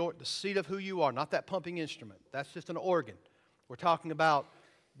 spoken to the seat of who you are, not that pumping instrument. That's just an organ. We're talking about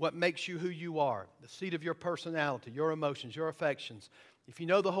what makes you who you are, the seat of your personality, your emotions, your affections. If you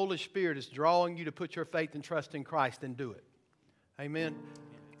know the Holy Spirit is drawing you to put your faith and trust in Christ, then do it. Amen?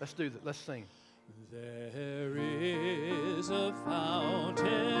 Let's do that. Let's sing. There is a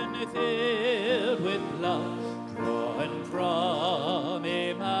fountain filled with blood drawn from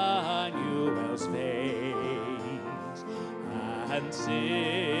Emmanuel's veins, and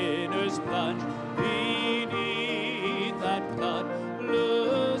sinners plunge beneath that blood,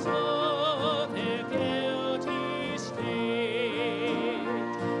 lose all their guilty stain,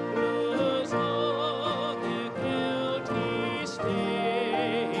 lose all their guilty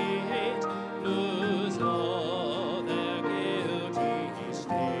stain, lose all their guilty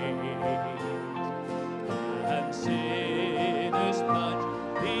stain, and sinners plunge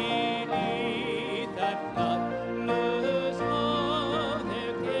beneath that blood, lose all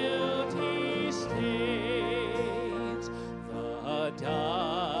their guilty stains. The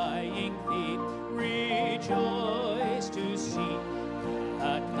dying thief rejoiced to see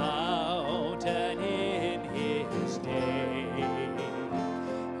that fountain in his day.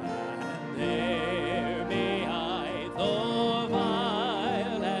 And there may I, though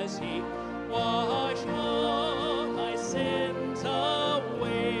vile as he, wash all my sins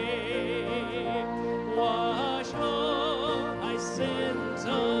away, wash all my sins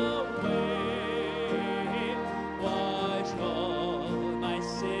away, wash all my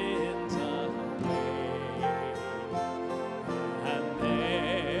sins away. And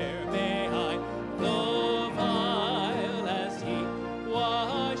there may I, though vile as he,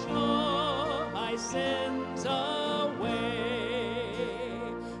 wash all my sins away.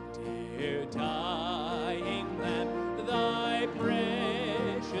 Dear dying Lamb, thy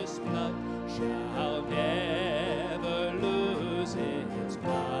precious blood shall never lose its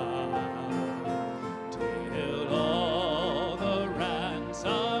power, till all the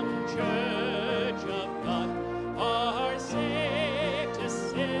ransomed church of God are saved to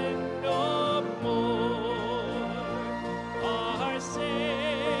sin no more, are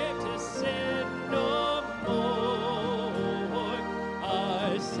saved to sin no more,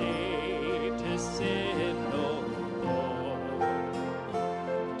 are saved to sin no more,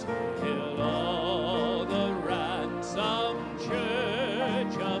 till all the ransomed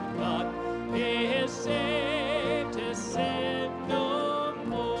church of God is saved to sin no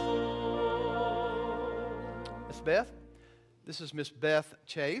more. Miss Beth? This is Miss Beth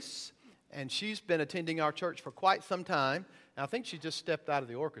Chase, and she's been attending our church for quite some time. And I think she just stepped out of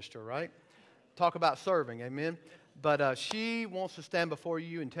the orchestra, right? Talk about serving, amen? But she wants to stand before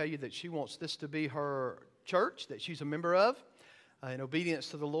you and tell you that she wants this to be her church that she's a member of in obedience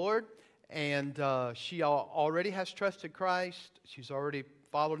to the Lord. And she already has trusted Christ. She's already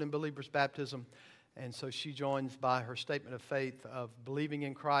followed in believer's baptism. And so she joins by her statement of faith of believing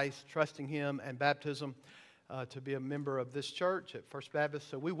in Christ, trusting Him, and baptism to be a member of this church at First Baptist.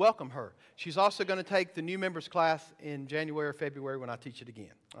 So we welcome her. She's also going to take the new members class in January or February when I teach it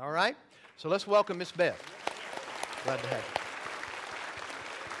again. All right? So let's welcome Miss Beth. Glad to have you.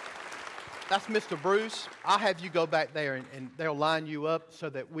 That's Mr. Bruce. I'll have you go back there, and they'll line you up so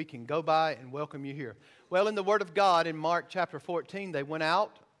that we can go by and welcome you here. Well, in the Word of God, in Mark chapter 14, they went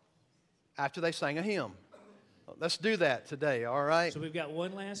out after they sang a hymn. Let's do that today, all right? So we've got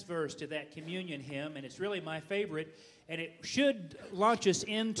one last verse to that communion hymn, and it's really my favorite, and it should launch us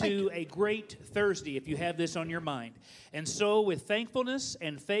into a great Thursday if you have this on your mind. And so with thankfulness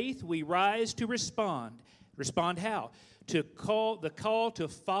and faith, we rise to respond. Respond how? To call the call to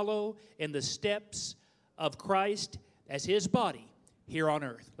follow in the steps of Christ as His body here on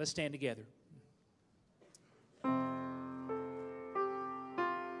earth. Let's stand together. And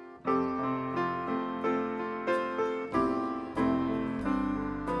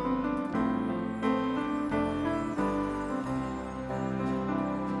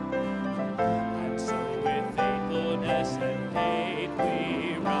so with faithfulness and faith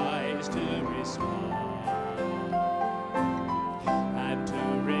we rise to respond.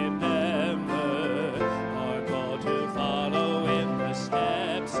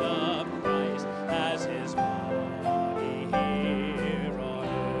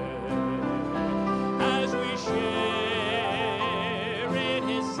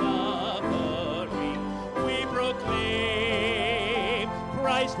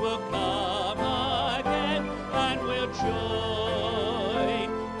 Will come again, and we'll join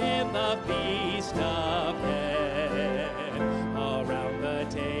in the feast of heaven around the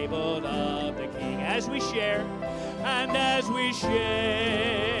table of the King as we share, and as we share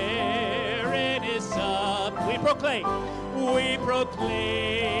in His supper, we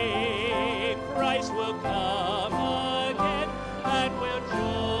proclaim Christ will come again, and we'll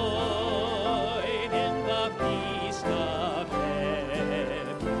join in the feast of heaven.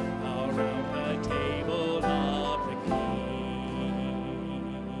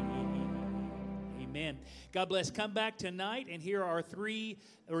 God bless. Come back tonight, and here are 3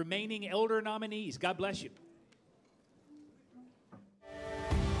 remaining elder nominees. God bless you.